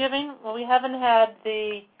international giving? Well, we haven't had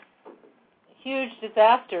the huge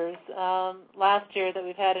disasters last year that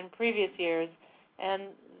we've had in previous years, and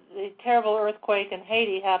the terrible earthquake in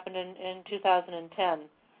Haiti happened in 2010.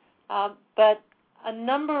 But a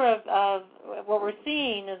number of what we're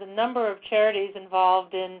seeing is a number of charities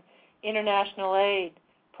involved in international aid,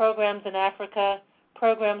 programs in Africa,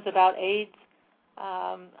 programs about AIDS,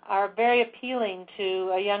 are very appealing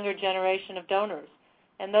to a younger generation of donors.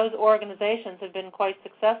 And those organizations have been quite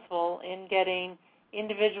successful in getting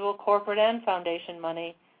individual, corporate, and foundation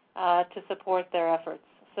money to support their efforts.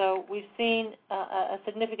 So we've seen a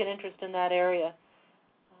significant interest in that area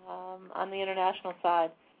on the international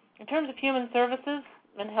side. In terms of human services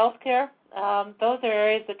and healthcare, those are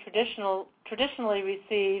areas that traditionally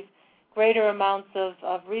receive greater amounts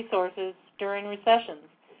of resources during recessions.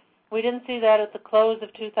 We didn't see that at the close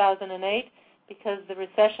of 2008 because the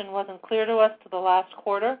recession wasn't clear to us to the last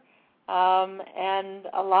quarter, and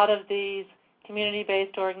a lot of these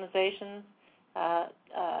community-based organizations,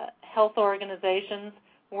 health organizations,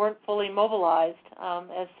 weren't fully mobilized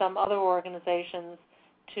as some other organizations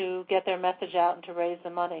to get their message out and to raise the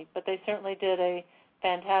money. But they certainly did a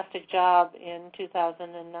fantastic job in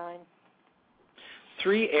 2009.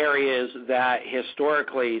 3 areas that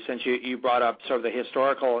historically, since you brought up sort of the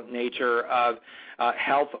historical nature of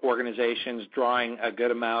health organizations drawing a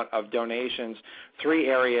good amount of donations, 3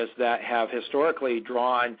 areas that have historically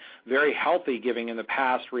drawn very healthy giving in the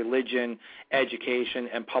past: religion, education,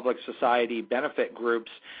 and public society benefit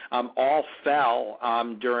groups, all fell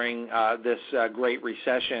during this Great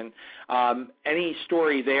Recession. Any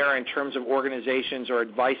story there in terms of organizations or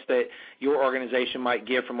advice that your organization might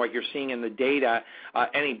give from what you're seeing in the data?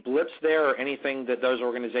 Any blips there or anything that those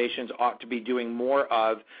organizations ought to be doing more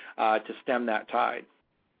of to stem that tide?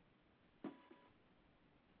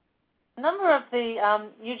 A number of the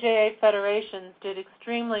UJA federations did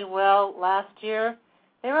extremely well last year.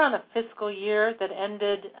 They were on a fiscal year that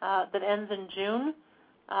ends in June,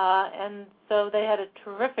 and so they had a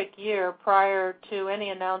terrific year prior to any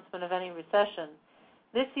announcement of any recession.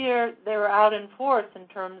 This year, they were out in force in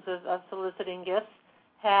terms of soliciting gifts,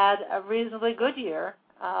 had a reasonably good year,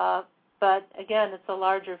 but again, it's a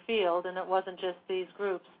larger field, and it wasn't just these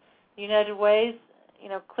groups. United Way's,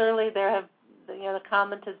 clearly the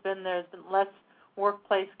comment has been there's been less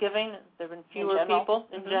workplace giving. There have been fewer people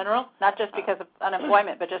in general. Not just because of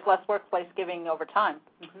unemployment, but just less workplace giving over time.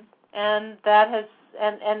 And that has,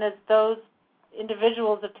 and as those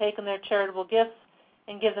individuals have taken their charitable gifts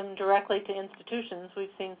and give them directly to institutions,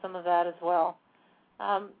 we've seen some of that as well.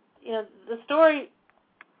 The story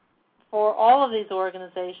for all of these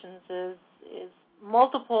organizations is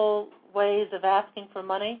multiple ways of asking for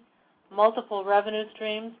money, multiple revenue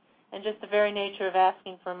streams, and just the very nature of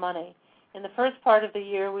asking for money. In the first part of the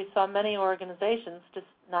year, we saw many organizations just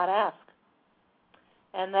not ask.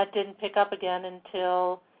 And that didn't pick up again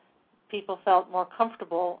until people felt more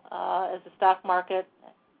comfortable as the stock market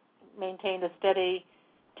maintained a steady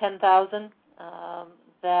 10,000,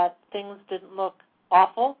 that things didn't look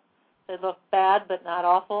awful. They looked bad, but not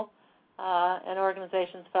awful. And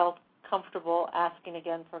organizations felt comfortable asking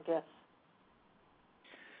again for gifts.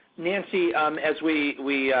 Nancy, as we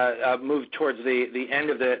move towards the end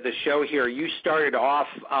of the show here, you started off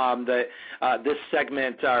this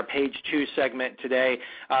segment, our page 2 segment today,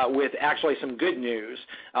 with actually some good news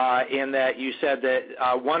in that you said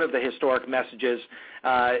that one of the historic messages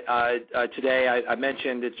today, I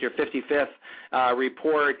mentioned it's your 55th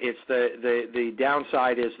report. It's the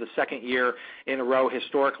downside is the second year in a row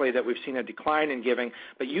historically that we've seen a decline in giving.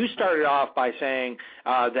 But you started off by saying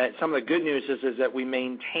that some of the good news is that we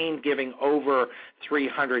maintained giving over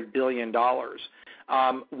 $300 billion.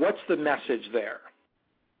 What's the message there?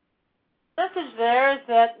 The message there is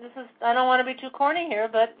that I don't want to be too corny here,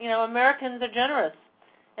 but Americans are generous,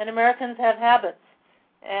 and Americans have habits.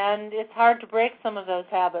 And it's hard to break some of those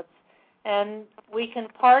habits. And we can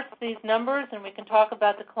parse these numbers, and we can talk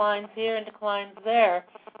about declines here and declines there,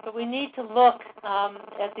 but we need to look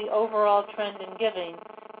at the overall trend in giving.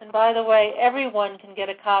 And by the way, everyone can get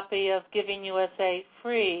a copy of Giving USA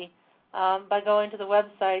free by going to the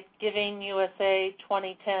website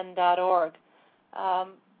givingusa2010.org.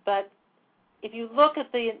 But if you look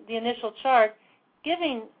at the initial chart,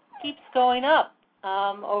 giving keeps going up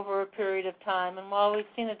over a period of time. And while we've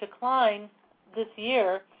seen a decline this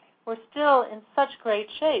year, we're still in such great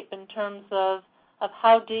shape in terms of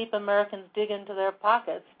how deep Americans dig into their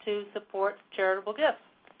pockets to support charitable gifts,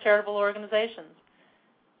 charitable organizations.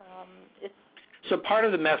 So part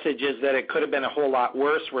of the message is that it could have been a whole lot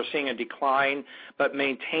worse. We're seeing a decline, but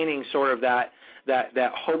maintaining sort of that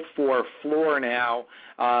hoped-for floor now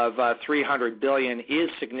of $300 billion is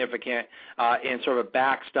significant and sort of a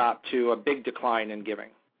backstop to a big decline in giving.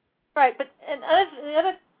 Right, but the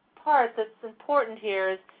other part that's important here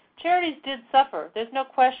is charities did suffer. There's no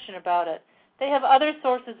question about it. They have other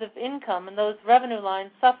sources of income, and those revenue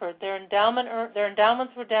lines suffered. Their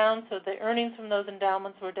endowments were down, so the earnings from those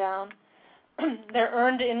endowments were down. Their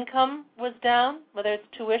earned income was down, whether it's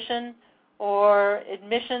tuition or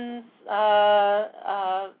admissions,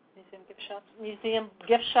 museum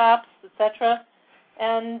gift shops, etc.,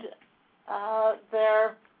 and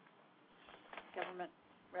their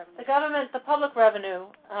the public revenue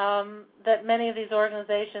that many of these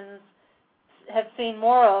organizations have seen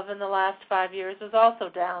more of in the last 5 years was also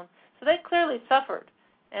down. So they clearly suffered,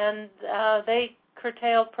 and they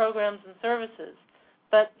curtailed programs and services.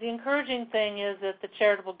 But the encouraging thing is that the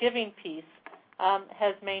charitable giving piece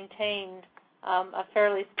has maintained a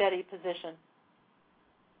fairly steady position.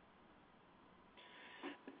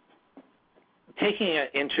 Taking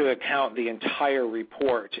into account the entire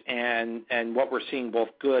report and what we're seeing, both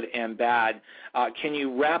good and bad, can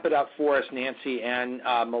you wrap it up for us, Nancy and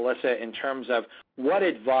Melissa, in terms of what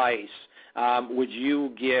advice would you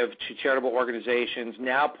give to charitable organizations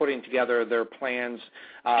now putting together their plans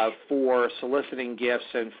for soliciting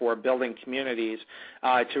gifts and for building communities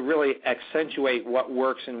to really accentuate what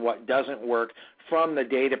works and what doesn't work from the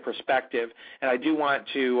data perspective? And I do want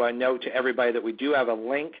to note to everybody that we do have a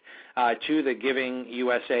link to the Giving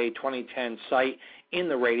USA 2010 site in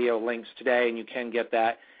the radio links today, and you can get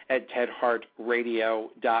that at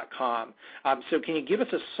tedhartradio.com. So can you give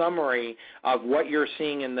us a summary of what you're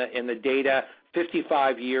seeing in the data,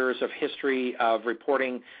 55 years of history of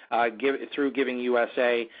reporting through Giving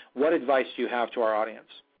USA? What advice do you have to our audience?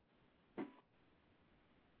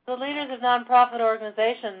 The leaders of nonprofit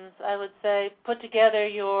organizations, I would say, put together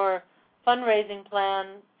your fundraising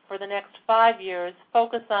plan for the next 5 years,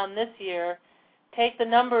 focus on this year, take the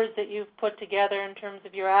numbers that you've put together in terms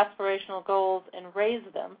of your aspirational goals and raise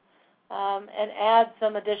them, and add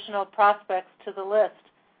some additional prospects to the list,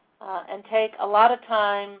 and take a lot of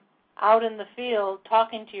time out in the field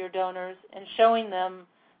talking to your donors and showing them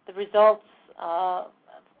the results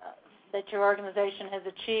that your organization has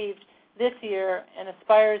achieved this year and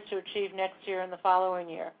aspires to achieve next year and the following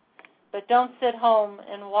year. But don't sit home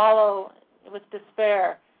and wallow with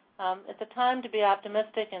despair. It's a time to be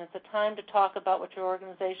optimistic, and it's a time to talk about what your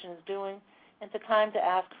organization is doing. It's a time to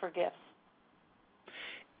ask for gifts.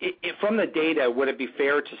 From the data, would it be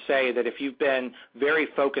fair to say that if you've been very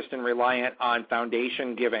focused and reliant on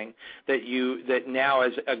foundation giving, that now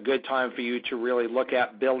is a good time for you to really look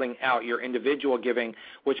at building out your individual giving,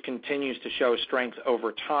 which continues to show strength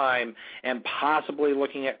over time, and possibly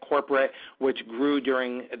looking at corporate, which grew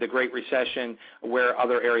during the Great Recession, where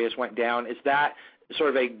other areas went down? Is that sort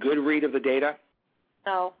of a good read of the data?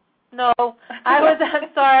 No. I'm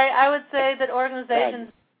sorry. I would say that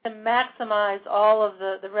organizations to maximize all of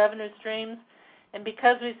the revenue streams, and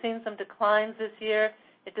because we've seen some declines this year,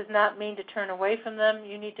 it does not mean to turn away from them.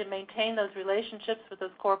 You need to maintain those relationships with those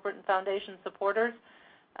corporate and foundation supporters.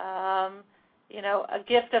 A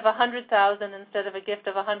gift of $100,000 instead of a gift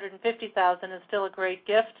of $150,000 is still a great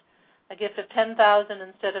gift. A gift of $10,000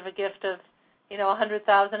 instead of a gift of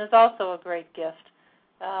 $100,000 is also a great gift.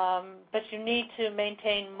 But you need to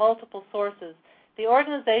maintain multiple sources. The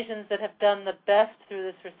organizations that have done the best through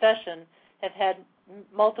this recession have had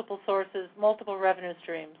multiple sources, multiple revenue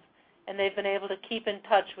streams, and they've been able to keep in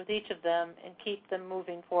touch with each of them and keep them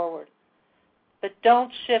moving forward. But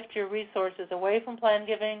don't shift your resources away from plan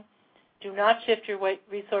giving. Do not shift your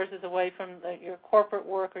resources away from your corporate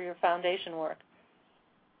work or your foundation work.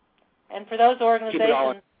 And for those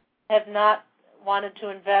organizations that have not wanted to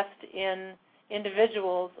invest in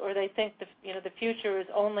individuals, or they think the future is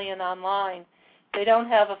only in online, they don't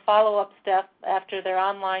have a follow-up step after their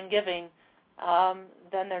online giving,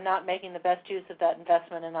 then they're not making the best use of that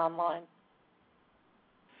investment in online.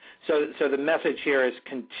 So the message here is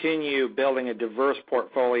continue building a diverse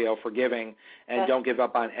portfolio for giving, and don't give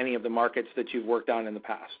up on any of the markets that you've worked on in the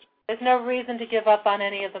past. There's no reason to give up on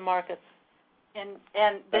any of the markets. And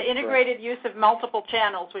the integrated use of multiple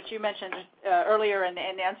channels, which you mentioned earlier, and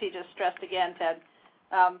Nancy just stressed again, Ted.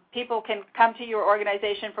 People can come to your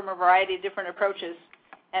organization from a variety of different approaches,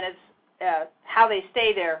 and it's how they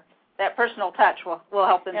stay there. That personal touch will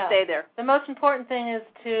help them stay there. The most important thing is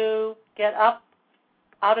to get up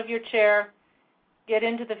out of your chair, get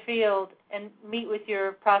into the field, and meet with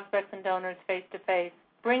your prospects and donors face-to-face.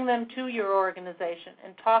 Bring them to your organization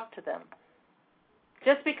and talk to them.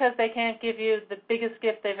 Just because they can't give you the biggest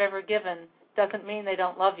gift they've ever given doesn't mean they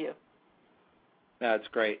don't love you. That's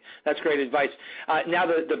great. That's great advice. Now,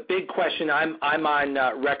 the big question, I'm on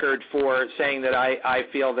record for saying that I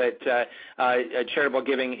feel that charitable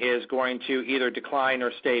giving is going to either decline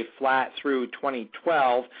or stay flat through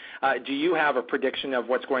 2012. Do you have a prediction of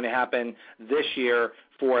what's going to happen this year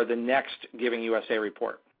for the next Giving USA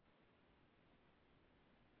report?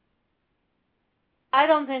 I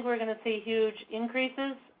don't think we're going to see huge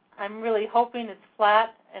increases. I'm really hoping it's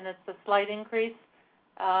flat and it's a slight increase.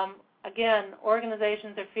 Again,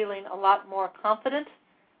 organizations are feeling a lot more confident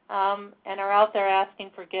and are out there asking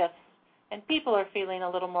for gifts. And people are feeling a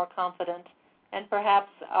little more confident and perhaps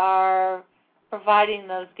are providing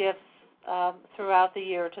those gifts throughout the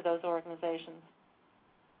year to those organizations.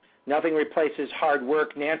 Nothing replaces hard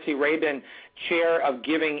work. Nancy Raybin, Chair of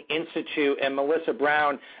Giving Institute, and Melissa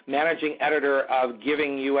Brown, Managing Editor of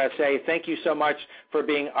Giving USA. Thank you so much for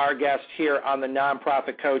being our guest here on the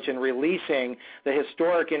Nonprofit Coach and releasing the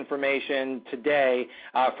historic information today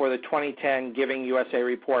for the 2010 Giving USA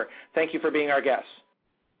report. Thank you for being our guest.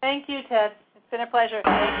 Thank you, Ted. It's been a pleasure.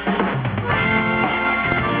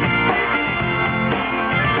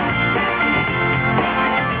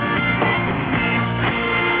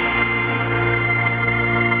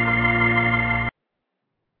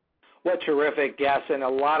 What terrific guests and a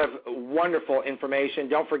lot of wonderful information.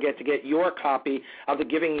 Don't forget to get your copy of the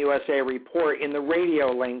Giving USA report in the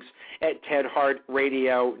radio links at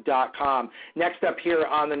tedhartradio.com. Next up here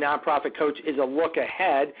on the Nonprofit Coach is a look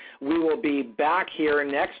ahead. We will be back here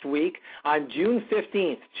next week on June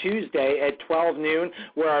 15th, Tuesday at 12 noon,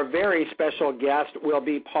 where our very special guest will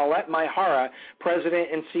be Paulette Maihara,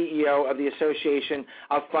 President and CEO of the Association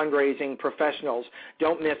of Fundraising Professionals.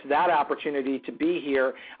 Don't miss that opportunity to be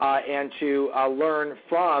here and to learn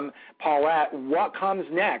from Paulette what comes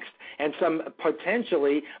next and some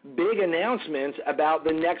potentially big announcements about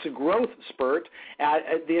the next growth spurt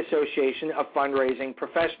at the Association of Fundraising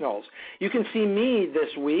Professionals. You can see me this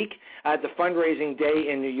week at the Fundraising Day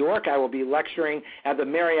in New York. I will be lecturing at the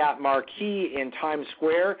Marriott Marquis in Times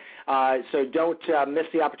Square, so don't miss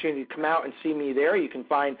the opportunity to come out and see me there. You can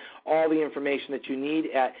find all the information that you need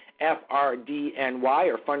at FRDNY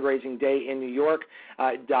or fundraisingdayinNewYork.org.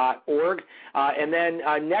 LuckyLandSlots.org. And then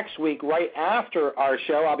next week, right after our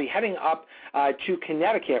show, I'll be heading up to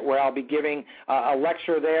Connecticut, where I'll be giving a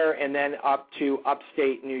lecture there, and then up to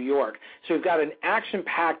upstate New York. So we've got an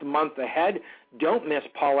action-packed month ahead. Don't miss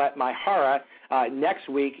Paulette Mihara next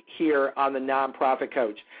week here on the Nonprofit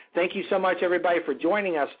Coach. Thank you so much, everybody, for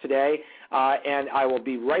joining us today, and I will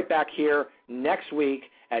be right back here next week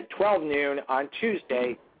at 12 noon on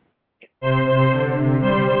Tuesday.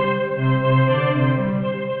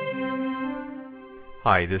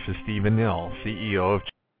 Hi, this is Stephen Nill, CEO of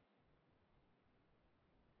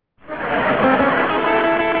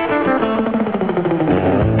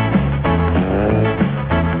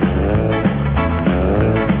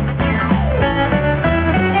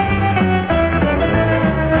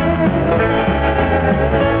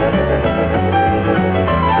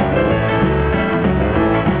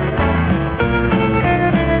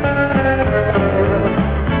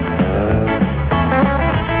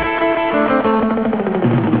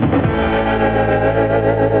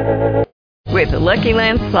With Lucky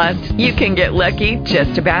Land Slots, you can get lucky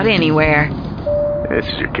just about anywhere. This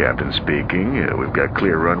is your captain speaking. We've got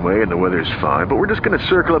clear runway and the weather's fine, but we're just going to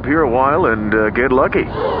circle up here a while and get lucky.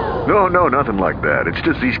 No, nothing like that. It's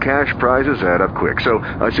just these cash prizes add up quick. So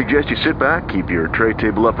I suggest you sit back, keep your tray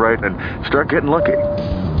table upright, and start getting lucky.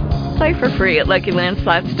 Play for free at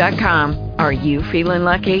LuckyLandSlots.com. Are you feeling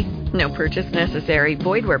lucky? No purchase necessary.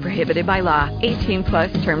 Void where prohibited by law.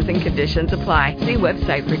 18+ terms and conditions apply. See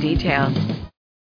website for details.